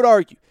 But I would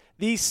argue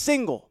the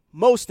single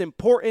most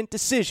important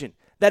decision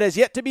that has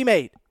yet to be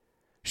made,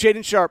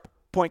 Shaedon Sharpe,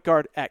 point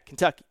guard at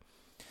Kentucky.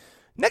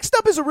 Next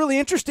up is a really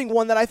interesting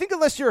one that I think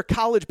unless you're a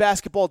college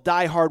basketball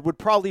diehard would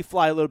probably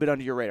fly a little bit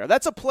under your radar.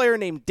 That's a player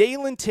named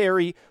Dalen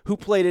Terry who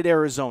played at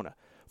Arizona.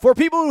 For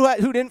people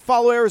who didn't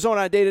follow Arizona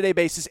on a day-to-day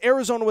basis,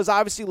 Arizona was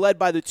obviously led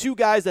by the 2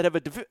 guys that have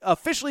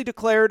officially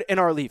declared and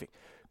are leaving,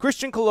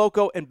 Christian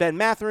Koloko and Ben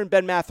Mathurin.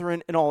 Ben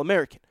Mathurin, an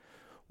All-American.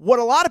 What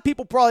a lot of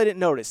people probably didn't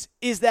notice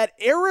is that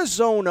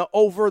Arizona,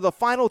 over the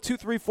final 2,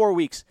 3, 4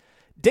 weeks,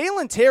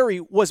 Dalen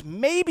Terry was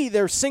maybe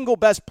their single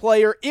best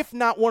player, if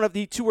not one of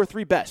the 2 or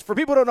 3 best. For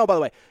people who don't know, by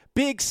the way,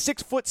 big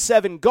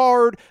 6'7"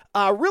 guard,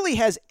 really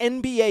has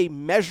NBA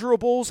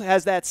measurables,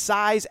 has that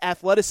size,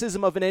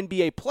 athleticism of an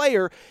NBA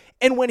player.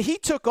 And when he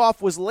took off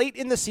was late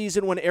in the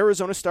season when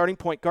Arizona's starting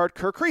point guard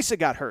Kerr Kriisa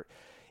got hurt.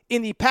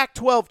 In the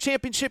Pac-12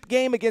 championship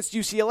game against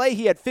UCLA,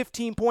 he had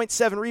 15 points,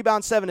 7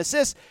 rebounds, 7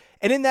 assists.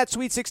 And in that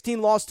Sweet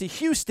 16 loss to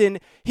Houston,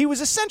 he was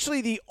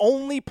essentially the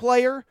only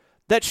player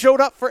that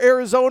showed up for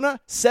Arizona,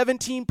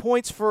 17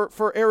 points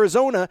for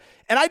Arizona.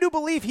 And I do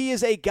believe he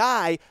is a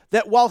guy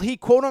that while he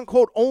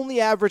quote-unquote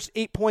only averaged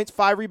 8 points,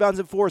 5 rebounds,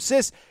 and 4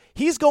 assists,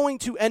 he's going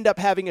to end up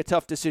having a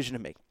tough decision to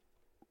make.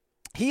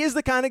 He is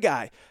the kind of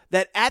guy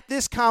that at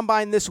this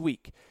combine this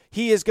week,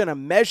 he is going to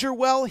measure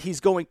well. He's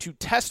going to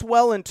test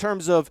well in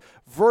terms of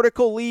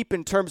vertical leap,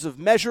 in terms of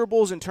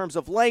measurables, in terms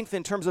of length,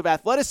 in terms of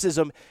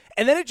athleticism.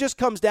 And then it just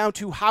comes down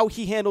to how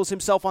he handles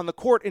himself on the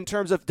court in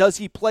terms of does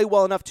he play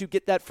well enough to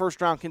get that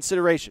first-round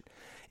consideration.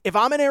 If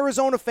I'm an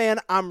Arizona fan,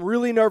 I'm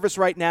really nervous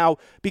right now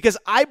because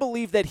I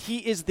believe that he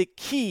is the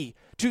key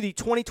to the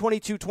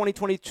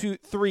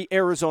 2022-2023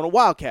 Arizona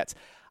Wildcats.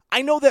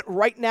 I know that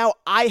right now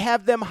I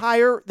have them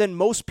higher than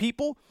most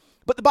people,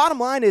 but the bottom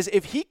line is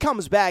if he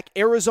comes back,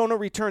 Arizona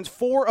returns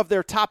 4 of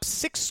their top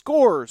 6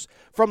 scorers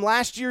from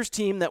last year's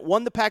team that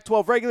won the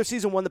Pac-12 regular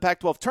season, won the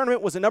Pac-12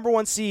 tournament, was the number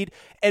 1 seed,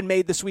 and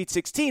made the Sweet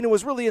 16 and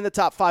was really in the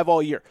top 5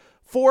 all year.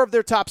 4 of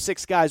their top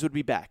 6 guys would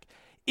be back.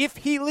 If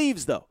he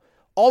leaves, though,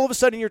 all of a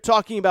sudden you're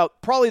talking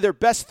about probably their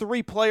best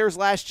 3 players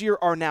last year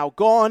are now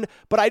gone,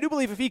 but I do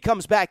believe if he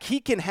comes back, he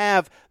can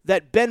have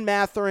that Ben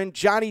Mathurin,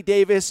 Johnny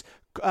Davis,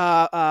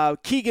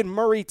 Keegan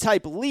Murray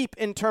type leap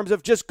in terms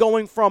of just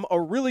going from a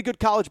really good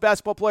college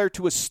basketball player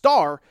to a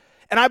star.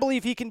 And I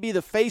believe he can be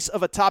the face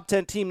of a top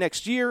 10 team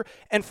next year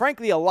and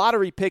frankly a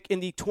lottery pick in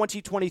the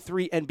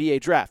 2023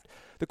 NBA draft.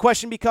 The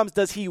question becomes,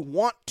 does he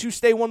want to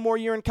stay one more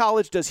year in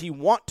college? Does he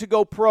want to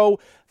go pro?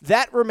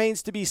 That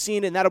remains to be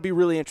seen, and that'll be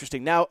really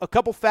interesting. Now, a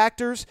couple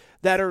factors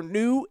that are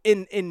new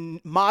in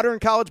modern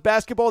college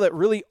basketball that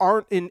really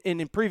aren't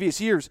in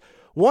previous years.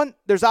 One,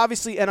 there's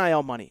obviously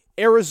NIL money.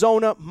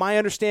 Arizona, my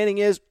understanding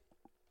is,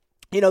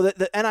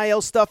 the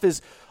NIL stuff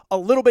is a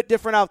little bit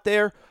different out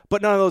there,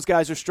 but none of those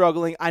guys are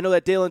struggling. I know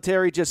that Dalen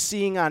Terry, just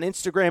seeing on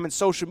Instagram and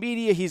social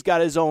media, he's got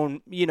his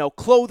own,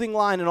 clothing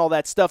line and all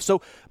that stuff.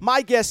 So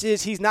my guess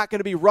is he's not going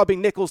to be rubbing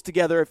nickels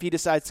together if he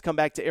decides to come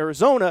back to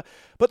Arizona.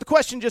 But the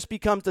question just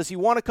becomes, does he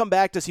want to come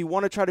back? Does he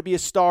want to try to be a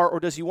star, or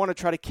does he want to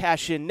try to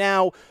cash in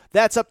now?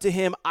 That's up to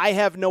him. I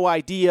have no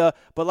idea.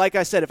 But like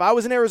I said, if I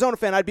was an Arizona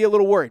fan, I'd be a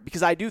little worried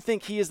because I do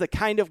think he is the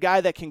kind of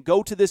guy that can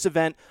go to this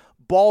event,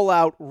 ball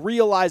out,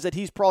 realize that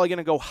he's probably going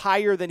to go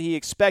higher than he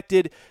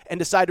expected, and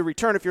decide to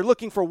return. If you're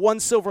looking for one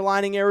silver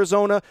lining,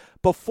 Arizona,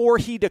 before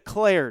he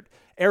declared,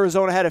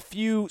 Arizona had a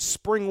few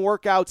spring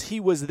workouts. He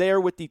was there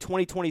with the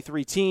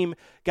 2023 team.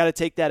 Got to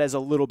take that as a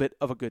little bit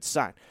of a good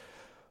sign.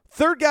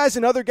 Third guy's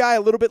another guy,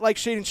 a little bit like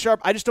Shaedon Sharpe.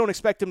 I just don't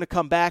expect him to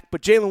come back.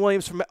 But Jalen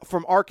Williams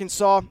from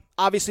Arkansas.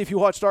 Obviously, if you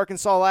watched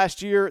Arkansas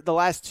last year, the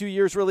last 2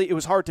 years, really, it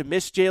was hard to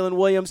miss Jalen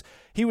Williams.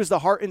 He was the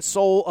heart and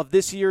soul of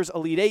this year's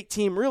Elite Eight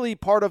team, really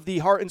part of the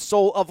heart and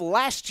soul of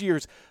last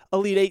year's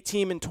Elite Eight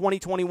team in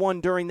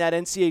 2021 during that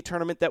NCAA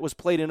tournament that was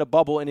played in a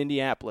bubble in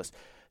Indianapolis.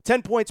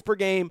 10 points per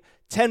game,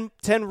 10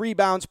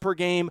 rebounds per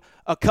game,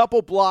 a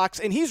couple blocks,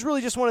 and he's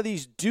really just one of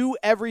these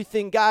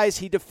do-everything guys.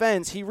 He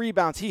defends, he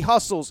rebounds, he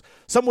hustles.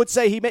 Some would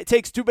say he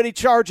takes too many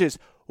charges,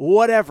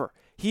 whatever.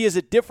 He is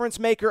a difference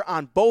maker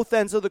on both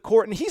ends of the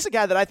court, and he's a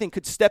guy that I think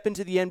could step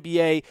into the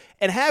NBA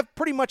and have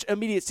pretty much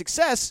immediate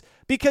success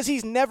because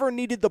he's never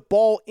needed the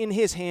ball in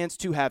his hands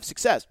to have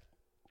success.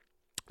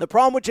 The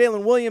problem with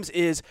Jalen Williams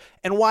is,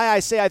 and why I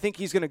say I think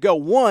he's going to go,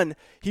 one,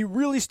 he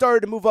really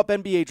started to move up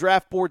NBA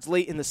draft boards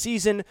late in the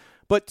season,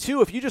 but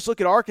two, if you just look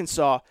at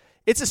Arkansas,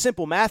 it's a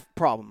simple math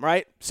problem,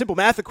 right? Simple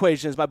math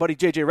equation, as my buddy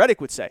J.J.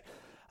 Redick would say.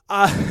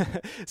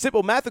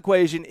 Simple math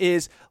equation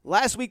is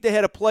last week they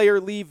had a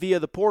player leave via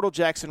the portal,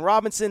 Jackson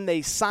Robinson.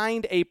 They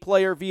signed a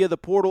player via the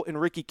portal in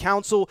Ricky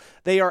Council.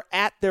 They are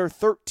at their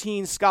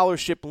 13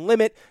 scholarship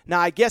limit. Now,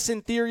 I guess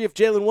in theory, if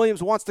Jalen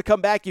Williams wants to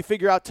come back, you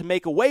figure out to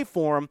make a way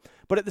for him.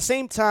 But at the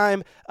same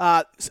time,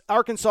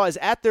 Arkansas is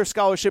at their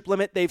scholarship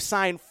limit. They've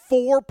signed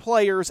 4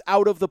 players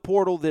out of the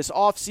portal this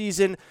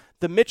offseason.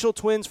 The Mitchell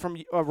twins from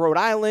Rhode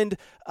Island,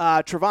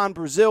 Trevon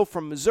Brazile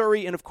from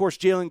Missouri, and, of course,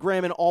 Jalen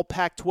Graham, an all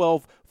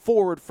Pac-12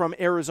 forward from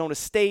Arizona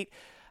State.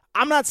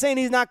 I'm not saying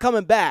he's not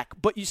coming back,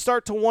 but you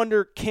start to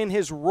wonder,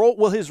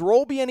 will his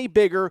role be any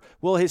bigger?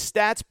 Will his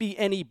stats be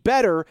any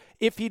better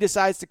if he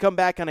decides to come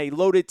back on a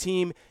loaded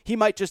team? He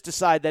might just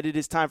decide that it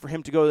is time for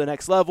him to go to the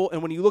next level,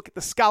 and when you look at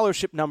the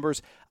scholarship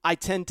numbers, I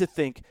tend to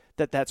think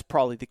that that's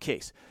probably the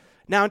case.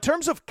 Now, in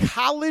terms of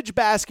college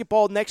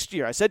basketball next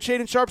year, I said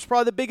Shaedon Sharpe's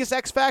probably the biggest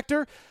X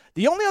factor.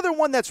 The only other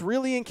one that's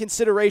really in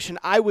consideration,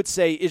 I would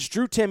say, is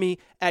Drew Timme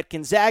at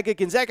Gonzaga.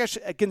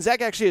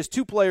 Gonzaga actually has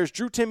 2 players,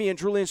 Drew Timme and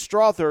Julian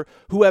Strawther,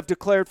 who have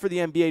declared for the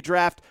NBA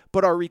draft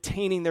but are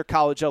retaining their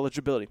college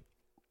eligibility.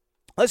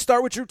 Let's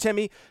start with Drew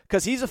Timme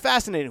because he's a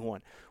fascinating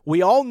one.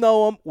 We all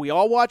know him. We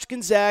all watch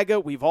Gonzaga.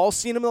 We've all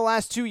seen him in the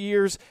last 2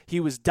 years. He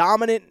was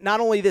dominant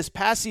not only this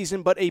past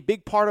season, but a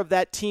big part of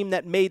that team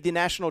that made the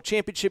national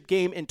championship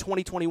game in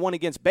 2021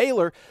 against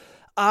Baylor.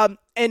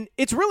 And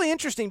it's really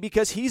interesting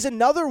because he's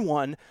another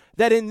one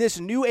that in this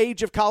new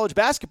age of college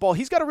basketball,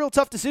 he's got a real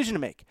tough decision to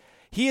make.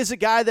 He is a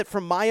guy that,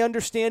 from my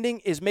understanding,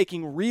 is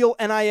making real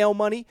NIL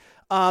money.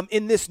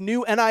 In this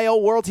new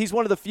NIL world, he's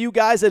one of the few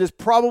guys that is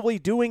probably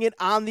doing it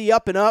on the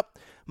up and up.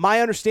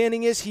 My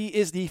understanding is he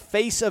is the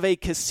face of a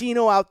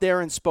casino out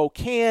there in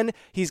Spokane.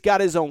 He's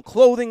got his own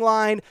clothing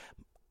line.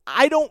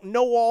 I don't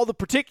know all the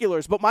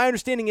particulars, but my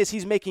understanding is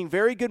he's making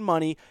very good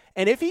money.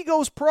 And if he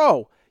goes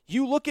pro,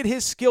 you look at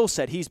his skill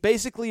set. He's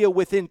basically a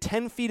within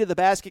 10 feet of the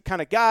basket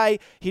kind of guy.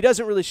 He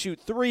doesn't really shoot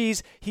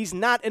threes. He's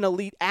not an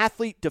elite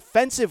athlete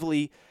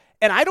defensively.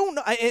 And I don't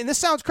know, and this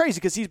sounds crazy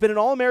because he's been an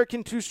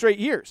All-American 2 straight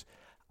years.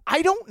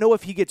 I don't know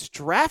if he gets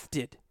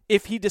drafted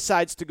if he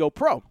decides to go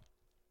pro.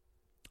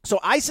 So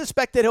I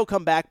suspect that he'll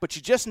come back, but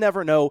you just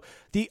never know.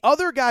 The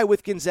other guy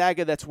with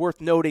Gonzaga that's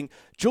worth noting,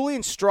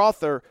 Julian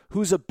Strawther,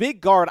 who's a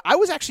big guard. I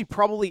was actually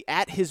probably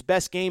at his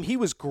best game. He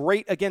was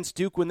great against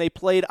Duke when they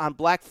played on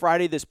Black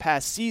Friday this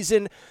past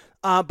season.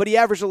 But he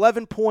averaged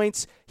 11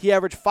 points. He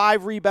averaged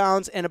 5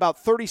 rebounds and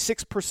about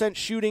 36%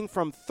 shooting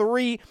from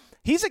 3.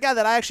 He's a guy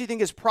that I actually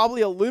think is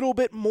probably a little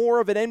bit more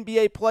of an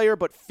NBA player,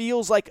 but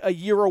feels like a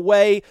year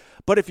away.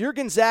 But if you're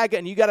Gonzaga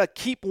and you got to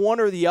keep one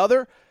or the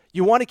other,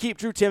 you want to keep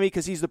Drew Timme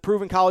because he's the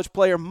proven college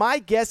player. My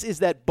guess is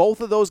that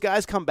both of those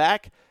guys come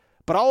back.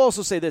 But I'll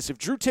also say this. If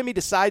Drew Timme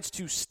decides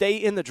to stay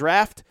in the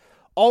draft,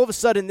 all of a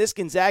sudden this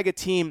Gonzaga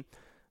team,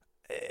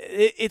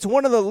 it's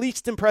one of the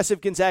least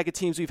impressive Gonzaga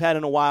teams we've had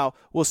in a while.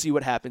 We'll see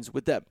what happens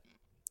with them.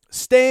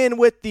 Staying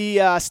with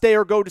the stay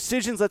or go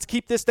decisions, let's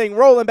keep this thing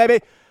rolling, baby.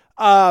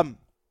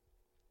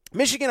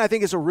 Michigan, I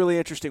think, is a really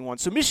interesting one.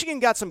 So Michigan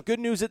got some good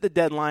news at the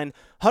deadline.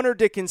 Hunter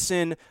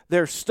Dickinson,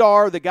 their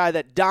star, the guy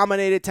that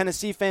dominated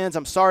Tennessee fans.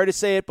 I'm sorry to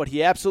say it, but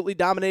he absolutely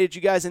dominated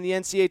you guys in the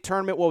NCAA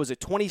tournament. What was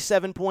it,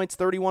 27 points,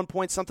 31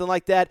 points, something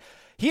like that.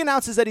 He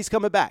announces that he's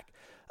coming back.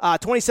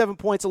 27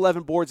 points,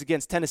 11 boards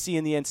against Tennessee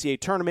in the NCAA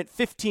tournament,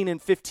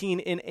 15-15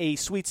 in a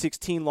Sweet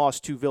 16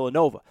 loss to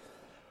Villanova.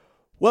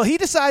 Well, he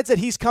decides that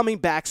he's coming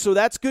back, so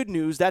that's good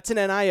news. That's an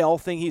NIL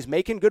thing. He's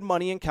making good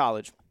money in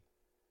college.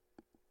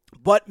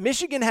 But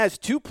Michigan has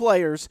 2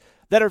 players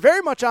that are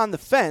very much on the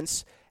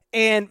fence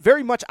and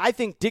very much, I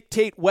think,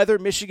 dictate whether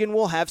Michigan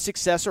will have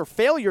success or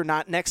failure or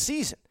not next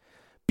season.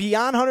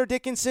 Beyond Hunter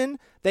Dickinson,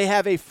 they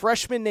have a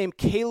freshman named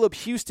Caleb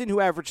Houston who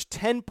averaged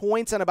 10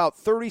 points on about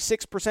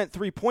 36%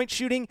 three-point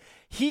shooting.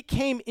 He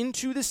came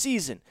into the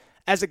season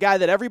as a guy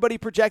that everybody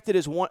projected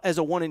as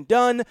a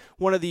one-and-done,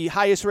 one of the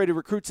highest-rated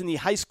recruits in the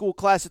high school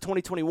class of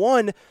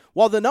 2021.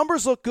 While the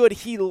numbers look good,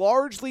 he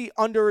largely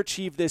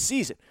underachieved this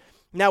season.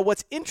 Now,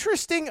 what's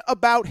interesting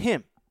about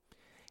him,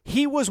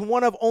 he was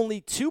one of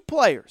only 2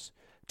 players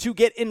to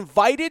get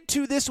invited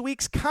to this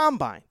week's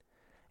Combine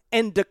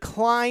and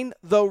decline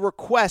the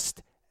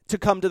request to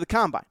come to the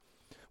Combine.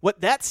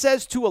 What that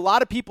says to a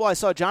lot of people, I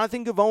saw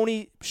Jonathan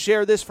Givony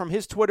share this from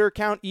his Twitter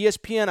account,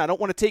 ESPN. I don't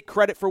want to take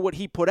credit for what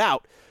he put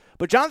out,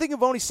 But Jonathan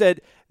Givony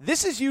said,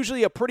 this is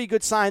usually a pretty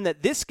good sign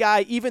that this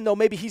guy, even though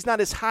maybe he's not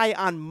as high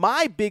on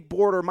my big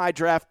board or my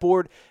draft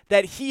board,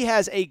 that he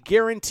has a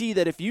guarantee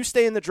that if you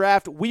stay in the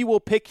draft, we will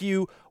pick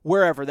you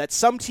wherever. That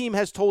some team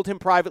has told him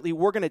privately,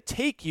 we're going to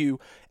take you.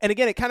 And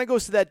again, it kind of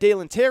goes to that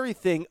Dalen Terry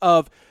thing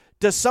of,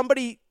 does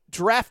somebody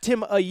draft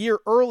him a year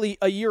early,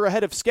 a year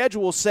ahead of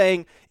schedule,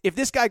 saying, if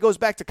this guy goes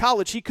back to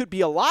college, he could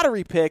be a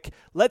lottery pick.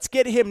 Let's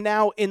get him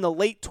now in the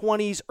late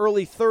 20s,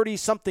 early 30s,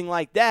 something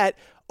like that.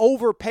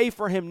 Overpay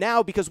for him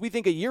now because we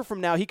think a year from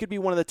now he could be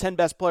one of the 10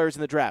 best players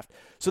in the draft.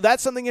 So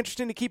that's something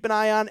interesting to keep an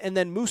eye on. And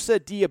then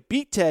Moussa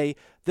Diabate,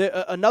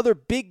 another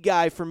big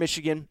guy for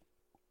Michigan,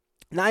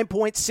 9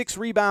 points, 6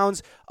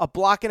 rebounds, a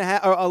block and a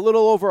half, or a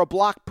little over a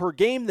block per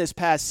game this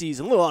past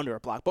season, a little under a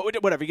block, but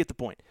whatever, you get the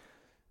point.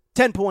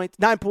 10 points,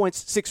 9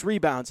 points, 6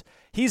 rebounds.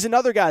 He's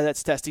another guy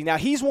that's testing. Now,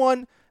 he's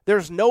one,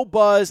 there's no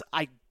buzz.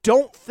 I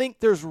don't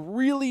think there's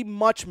really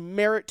much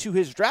merit to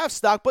his draft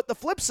stock, but the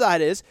flip side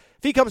is,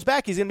 if he comes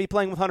back, he's going to be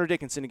playing with Hunter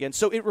Dickinson again.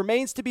 So it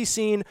remains to be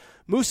seen.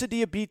 Moussa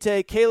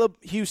Diabate, Caleb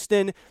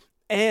Houston,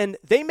 and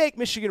they make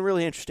Michigan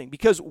really interesting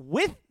because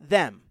with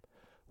them,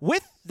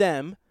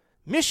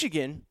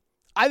 Michigan,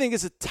 I think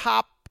is a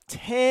top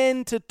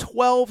 10 to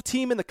 12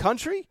 team in the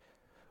country.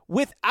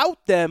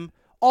 Without them,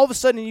 all of a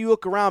sudden, you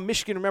look around,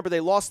 Michigan, remember,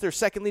 they lost their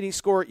second leading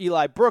scorer,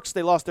 Eli Brooks.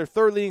 They lost their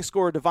third leading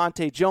scorer,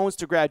 Devontae Jones,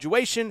 to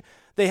graduation.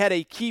 They had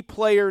a key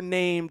player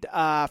named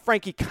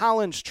Frankie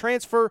Collins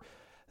transfer.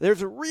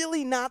 There's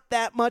really not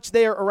that much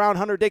there around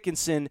Hunter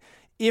Dickinson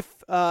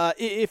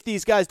if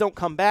these guys don't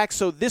come back.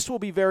 So this will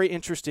be very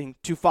interesting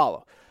to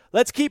follow.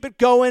 Let's keep it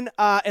going,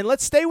 and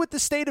let's stay with the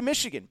state of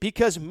Michigan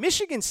because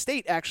Michigan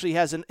State actually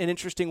has an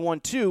interesting one,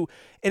 too,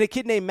 and a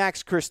kid named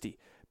Max Christie.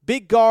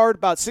 Big guard,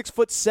 about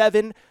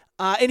 6'7",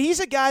 and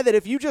he's a guy that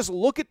if you just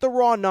look at the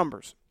raw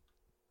numbers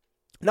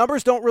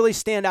don't really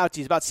stand out to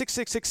you. He's about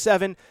 6'6",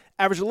 6'7",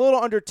 averaged a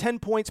little under 10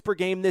 points per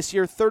game this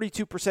year,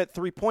 32%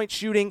 three-point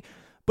shooting.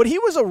 But he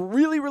was a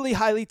really, really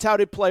highly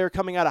touted player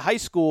coming out of high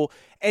school,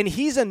 and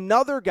he's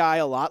another guy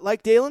a lot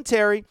like Dalen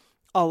Terry,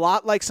 a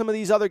lot like some of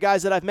these other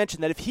guys that I've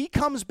mentioned, that if he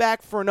comes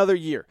back for another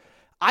year,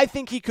 I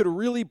think he could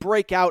really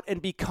break out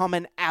and become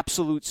an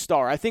absolute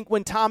star. I think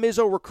when Tom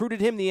Izzo recruited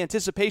him, the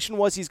anticipation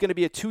was he's going to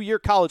be a 2-year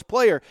college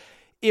player.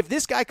 If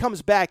this guy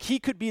comes back, he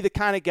could be the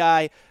kind of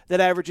guy that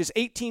averages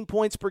 18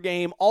 points per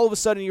game. All of a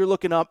sudden, you're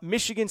looking up,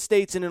 Michigan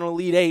State's in an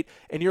Elite Eight,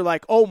 and you're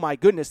like, oh my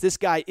goodness, this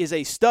guy is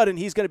a stud, and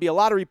he's going to be a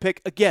lottery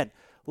pick again,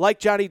 like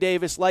Johnny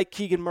Davis, like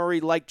Keegan Murray,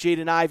 like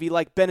Jaden Ivey,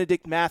 like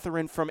Benedict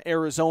Mathurin from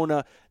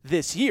Arizona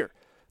this year.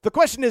 The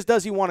question is,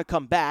 does he want to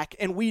come back?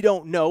 And we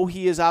don't know.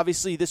 He is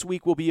obviously, this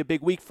week will be a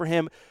big week for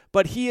him,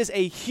 but he is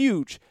a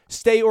huge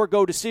stay or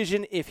go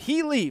decision. If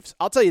he leaves,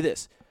 I'll tell you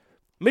this,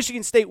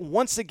 Michigan State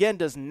once again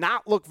does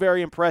not look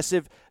very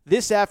impressive.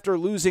 This after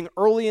losing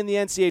early in the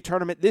NCAA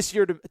tournament this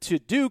year to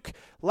Duke.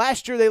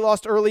 Last year they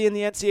lost early in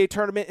the NCAA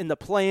tournament in the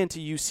play-in to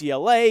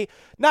UCLA.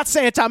 Not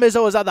saying Tom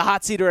Izzo is on the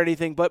hot seat or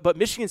anything, but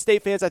Michigan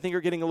State fans I think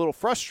are getting a little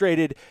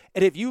frustrated.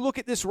 And if you look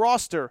at this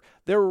roster,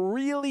 there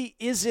really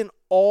isn't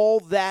all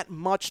that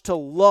much to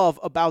love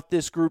about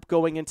this group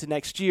going into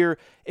next year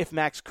if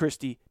Max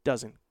Christie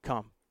doesn't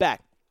come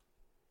back.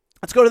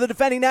 Let's go to the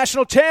defending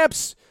national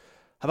champs.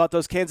 How about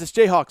those Kansas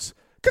Jayhawks?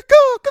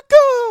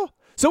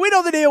 So we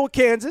know the deal with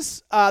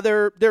Kansas.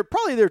 They're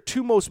probably their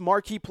two most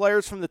marquee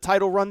players from the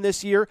title run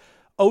this year,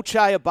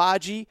 Ochai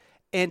Agbaji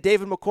and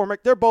David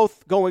McCormick. They're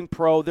both going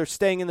pro. They're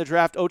staying in the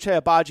draft. Ochai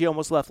Agbaji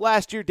almost left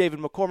last year. David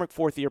McCormick,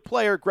 fourth-year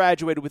player,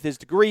 graduated with his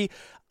degree.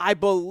 I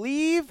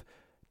believe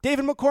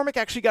David McCormick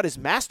actually got his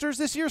master's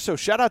this year, so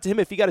shout out to him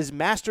if he got his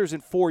master's in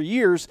 4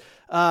 years.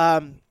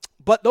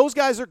 But those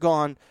guys are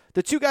gone.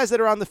 The two guys that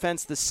are on the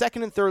fence, the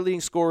second and third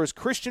leading scorers,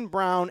 Christian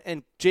Brown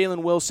and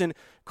Jalen Wilson.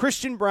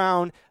 Christian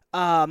Brown,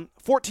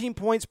 14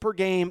 points per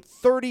game,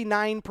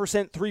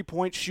 39%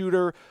 three-point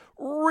shooter,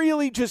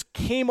 really just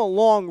came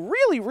along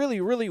really, really,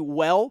 really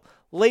well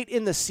late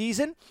in the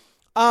season.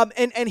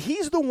 And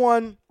he's the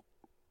one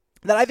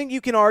that I think you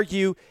can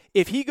argue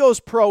if he goes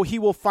pro, he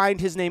will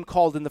find his name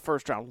called in the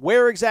first round.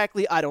 Where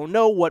exactly, I don't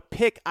know. What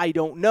pick, I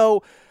don't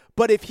know.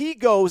 But if he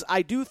goes,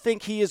 I do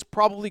think he is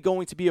probably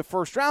going to be a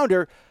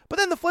first-rounder. But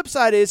then the flip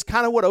side is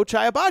kind of what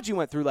Ochai Agbaji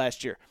went through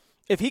last year.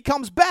 If he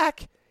comes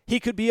back, he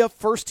could be a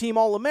first-team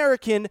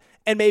All-American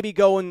and maybe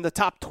go in the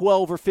top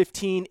 12 or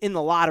 15 in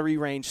the lottery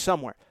range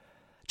somewhere.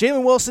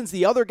 Jalen Wilson's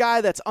the other guy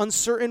that's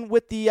uncertain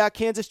with the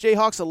Kansas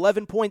Jayhawks,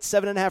 11 points,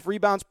 7.5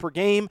 rebounds per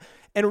game.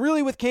 And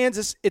really with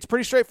Kansas, it's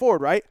pretty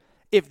straightforward, right?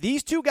 If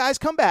these two guys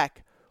come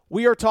back,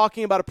 we are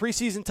talking about a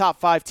preseason top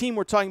 5 team.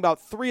 We're talking about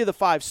 3 of the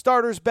 5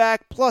 starters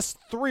back, plus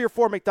 3 or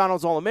 4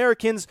 McDonald's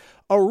All-Americans.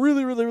 A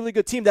really, really, really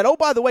good team that, oh,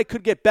 by the way,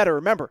 could get better.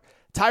 Remember,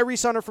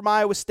 Tyrese Hunter from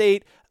Iowa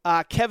State,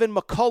 Kevin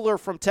McCullough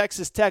from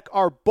Texas Tech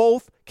are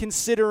both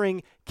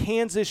considering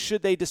Kansas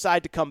should they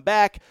decide to come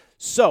back.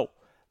 So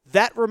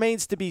That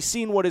remains to be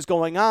seen what is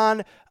going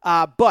on,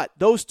 but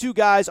those two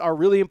guys are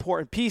really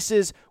important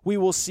pieces. We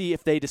will see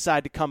if they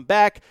decide to come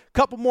back. A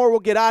couple more, we'll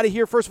get out of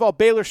here. First of all,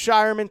 Baylor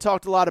Shireman,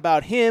 talked a lot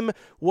about him,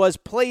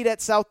 played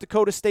at South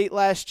Dakota State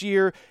last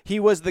year. He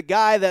was the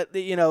guy that,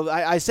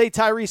 I say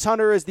Tyrese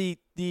Hunter is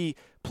the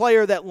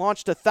player that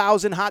launched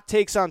 1,000 hot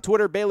takes on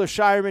Twitter. Baylor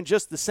Shireman,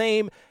 just the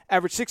same,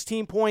 averaged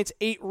 16 points,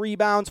 8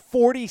 rebounds,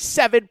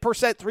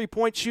 47%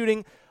 three-point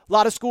shooting. A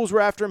lot of schools were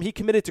after him. He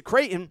committed to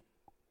Creighton.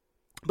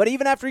 But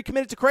even after he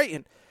committed to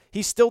Creighton,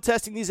 he's still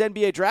testing these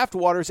NBA draft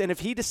waters, and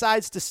if he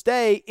decides to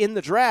stay in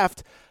the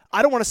draft,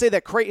 I don't want to say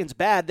that Creighton's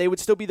bad. They would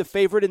still be the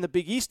favorite in the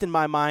Big East in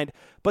my mind,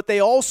 but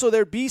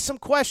there'd be some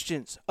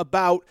questions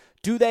about,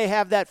 do they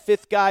have that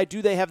fifth guy?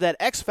 Do they have that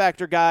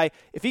X-Factor guy?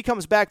 If he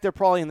comes back, they're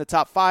probably in the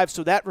top 5,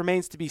 so that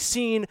remains to be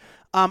seen.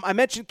 I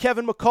mentioned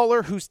Kevin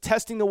McCullough, who's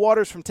testing the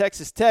waters from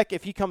Texas Tech.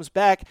 If he comes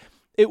back,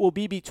 it will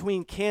be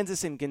between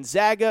Kansas and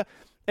Gonzaga.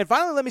 And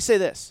finally, let me say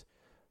this.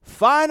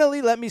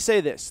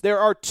 There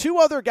are two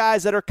other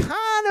guys that are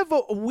kind of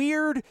a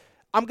weird.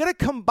 I'm going to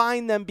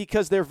combine them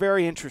because they're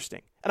very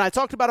interesting. And I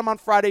talked about them on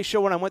Friday's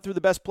show when I went through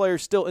the best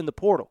players still in the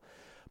portal.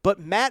 But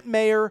Matt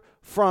Mayer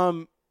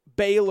from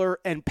Baylor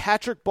and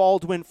Patrick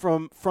Baldwin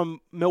from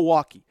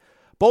Milwaukee.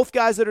 Both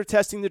guys that are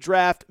testing the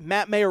draft.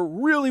 Matt Mayer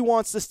really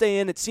wants to stay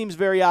in. It seems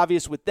very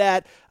obvious with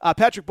that.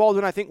 Patrick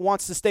Baldwin, I think,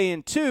 wants to stay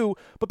in too.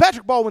 But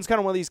Patrick Baldwin's kind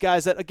of one of these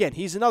guys that, again,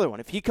 he's another one.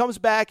 If he comes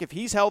back, if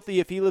he's healthy,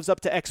 if he lives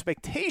up to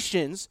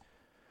expectations,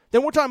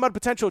 then we're talking about a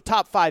potential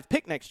top 5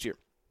 pick next year.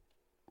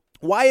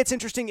 Why it's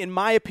interesting, in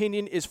my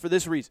opinion, is for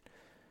this reason.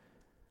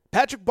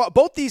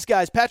 Both these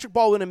guys, Patrick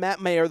Baldwin and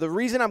Matt Mayer, the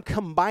reason I'm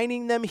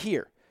combining them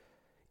here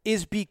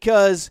is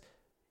because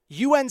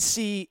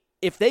UNC,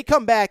 if they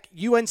come back,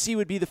 UNC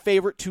would be the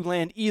favorite to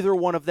land either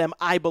one of them,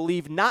 I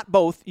believe. Not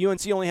both.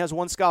 UNC only has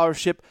one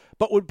scholarship,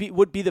 but would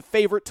be the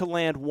favorite to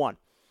land one.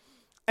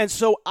 And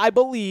so I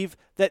believe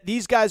that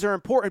these guys are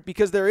important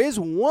because there is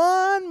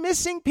one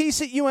missing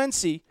piece at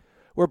UNC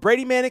where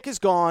Brady Manek is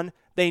gone.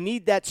 They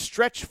need that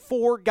stretch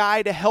 4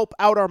 guy to help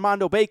out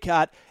Armando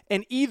Bacot,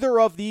 and either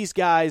of these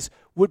guys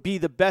would be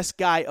the best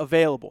guy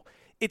available.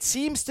 It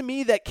seems to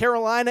me that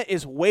Carolina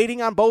is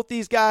waiting on both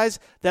these guys,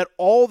 that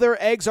all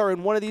their eggs are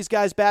in one of these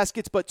guys'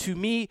 baskets, but to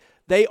me,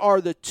 they are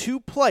the two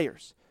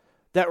players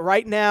that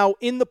right now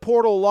in the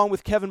portal, along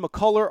with Kevin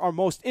McCullough, are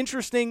most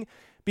interesting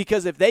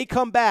because if they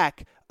come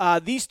back,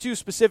 these two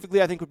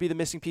specifically I think would be the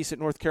missing piece at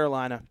North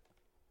Carolina.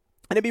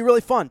 And it'd be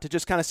really fun to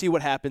just kind of see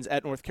what happens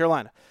at North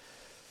Carolina.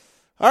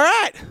 All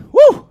right.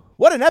 Woo!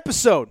 What an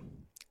episode.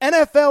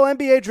 NFL,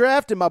 NBA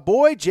draft, and my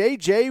boy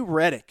JJ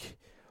Redick.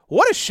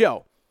 What a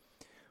show.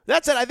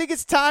 That's it. I think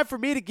it's time for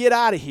me to get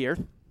out of here.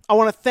 I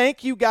want to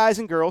thank you guys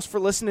and girls for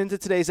listening to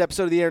today's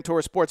episode of the Aaron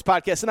Torres Sports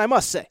Podcast. And I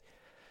must say,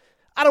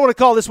 I don't want to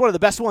call this one of the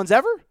best ones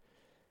ever.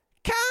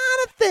 Kind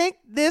of think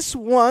this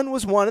one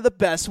was one of the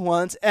best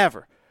ones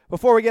ever.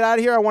 Before we get out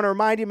of here, I want to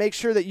remind you, make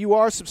sure that you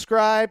are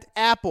subscribed.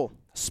 Apple,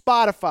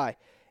 Spotify,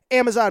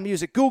 Amazon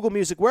Music, Google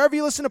Music, wherever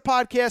you listen to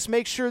podcasts,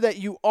 make sure that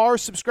you are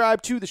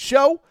subscribed to the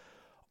show.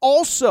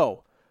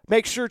 Also,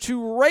 make sure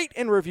to rate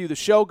and review the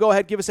show. Go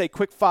ahead, give us a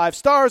quick 5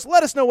 stars.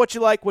 Let us know what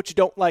you like, what you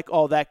don't like,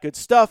 all that good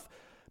stuff.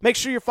 Make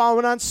sure you're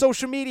following on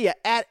social media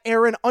at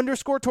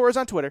Aaron_Torres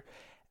on Twitter,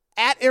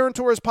 at Aaron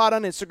Torres Pod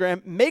on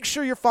Instagram. Make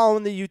sure you're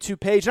following the YouTube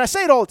page. And I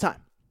say it all the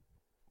time.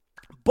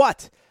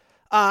 But,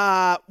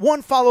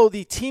 one, follow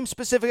the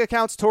team-specific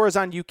accounts, Torres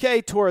on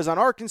UK, Torres on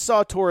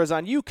Arkansas, Torres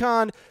on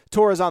UConn,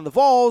 Torres on the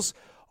Vols.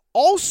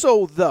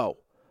 Also, though,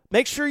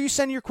 make sure you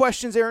send your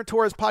questions, Aaron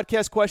Torres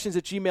Podcast Questions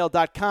at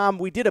gmail.com.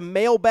 We did a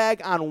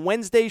mailbag on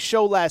Wednesday's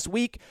show last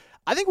week.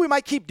 I think we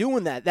might keep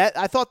doing that.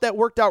 I thought that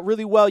worked out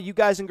really well. You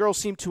guys and girls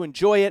seem to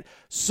enjoy it.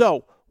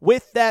 So,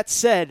 with that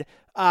said,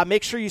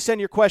 make sure you send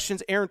your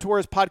questions, Aaron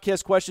Torres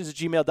Podcast Questions at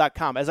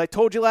gmail.com. As I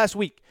told you last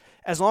week,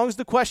 as long as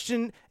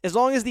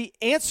the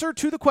answer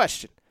to the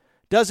question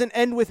doesn't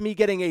end with me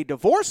getting a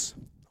divorce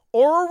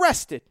or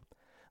arrested,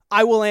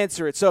 I will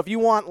answer it. So if you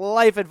want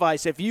life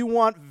advice, if you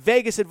want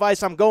Vegas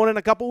advice, I'm going in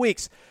a couple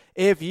weeks.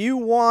 If you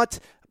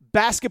want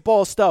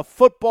basketball stuff,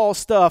 football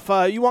stuff,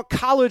 you want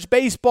college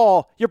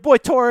baseball, your boy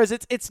Torres,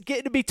 it's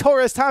getting to be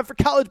Torres time for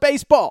college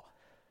baseball.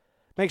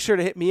 Make sure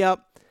to hit me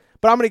up.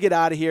 But I'm going to get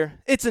out of here.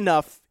 It's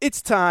enough.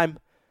 It's time.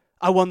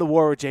 I won the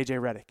war with JJ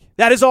Redick.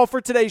 That is all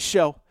for today's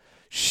show.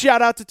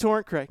 Shout out to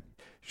Torrent Craig.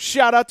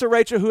 Shout out to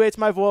Rachel, who hates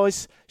my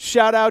voice.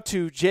 Shout out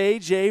to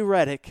JJ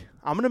Redick.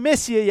 I'm going to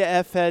miss you, you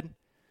F-head.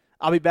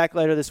 I'll be back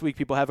later this week,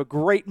 people. Have a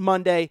great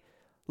Monday.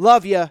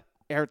 Love ya.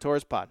 Aaron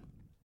Torres Pod.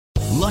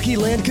 Lucky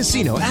Land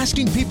Casino,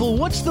 asking people,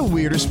 what's the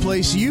weirdest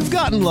place you've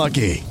gotten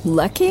lucky?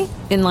 Lucky?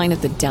 In line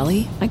at the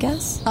deli, I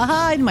guess?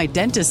 Aha, in my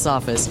dentist's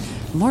office.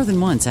 More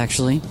than once,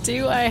 actually.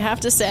 Do I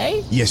have to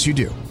say? Yes, you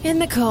do. In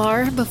the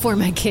car before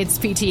my kids'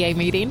 PTA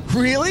meeting.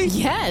 Really?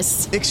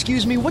 Yes.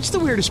 Excuse me, what's the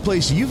weirdest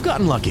place you've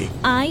gotten lucky?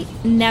 I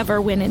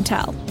never win and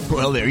tell.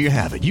 Well, there you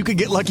have it. You can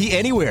get lucky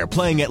anywhere,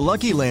 playing at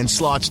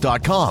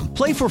LuckyLandSlots.com.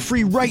 Play for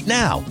free right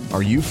now.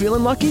 Are you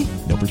feeling lucky?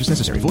 No purchase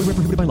necessary. Void where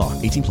prohibited by law.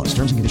 18+.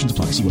 Terms and conditions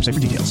apply. See website for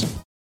details.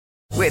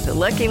 With the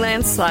Lucky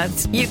Land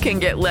Slots, you can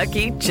get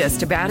lucky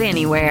just about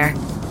anywhere.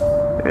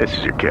 This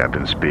is your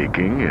captain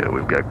speaking.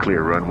 We've got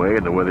clear runway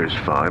and the weather's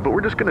fine, but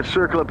we're just going to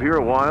circle up here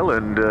a while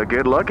and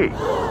get lucky.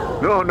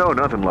 No,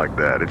 nothing like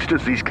that. It's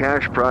just these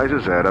cash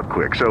prizes add up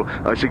quick. So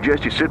I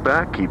suggest you sit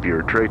back, keep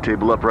your tray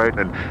table upright,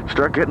 and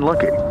start getting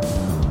lucky.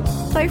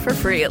 Play for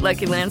free at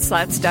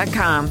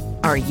LuckyLandSlots.com.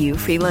 Are you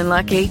feeling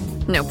lucky?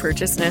 No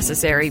purchase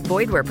necessary.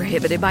 Void where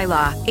prohibited by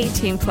law.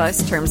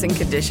 18+ terms and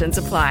conditions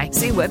apply.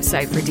 See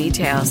website for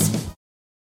details.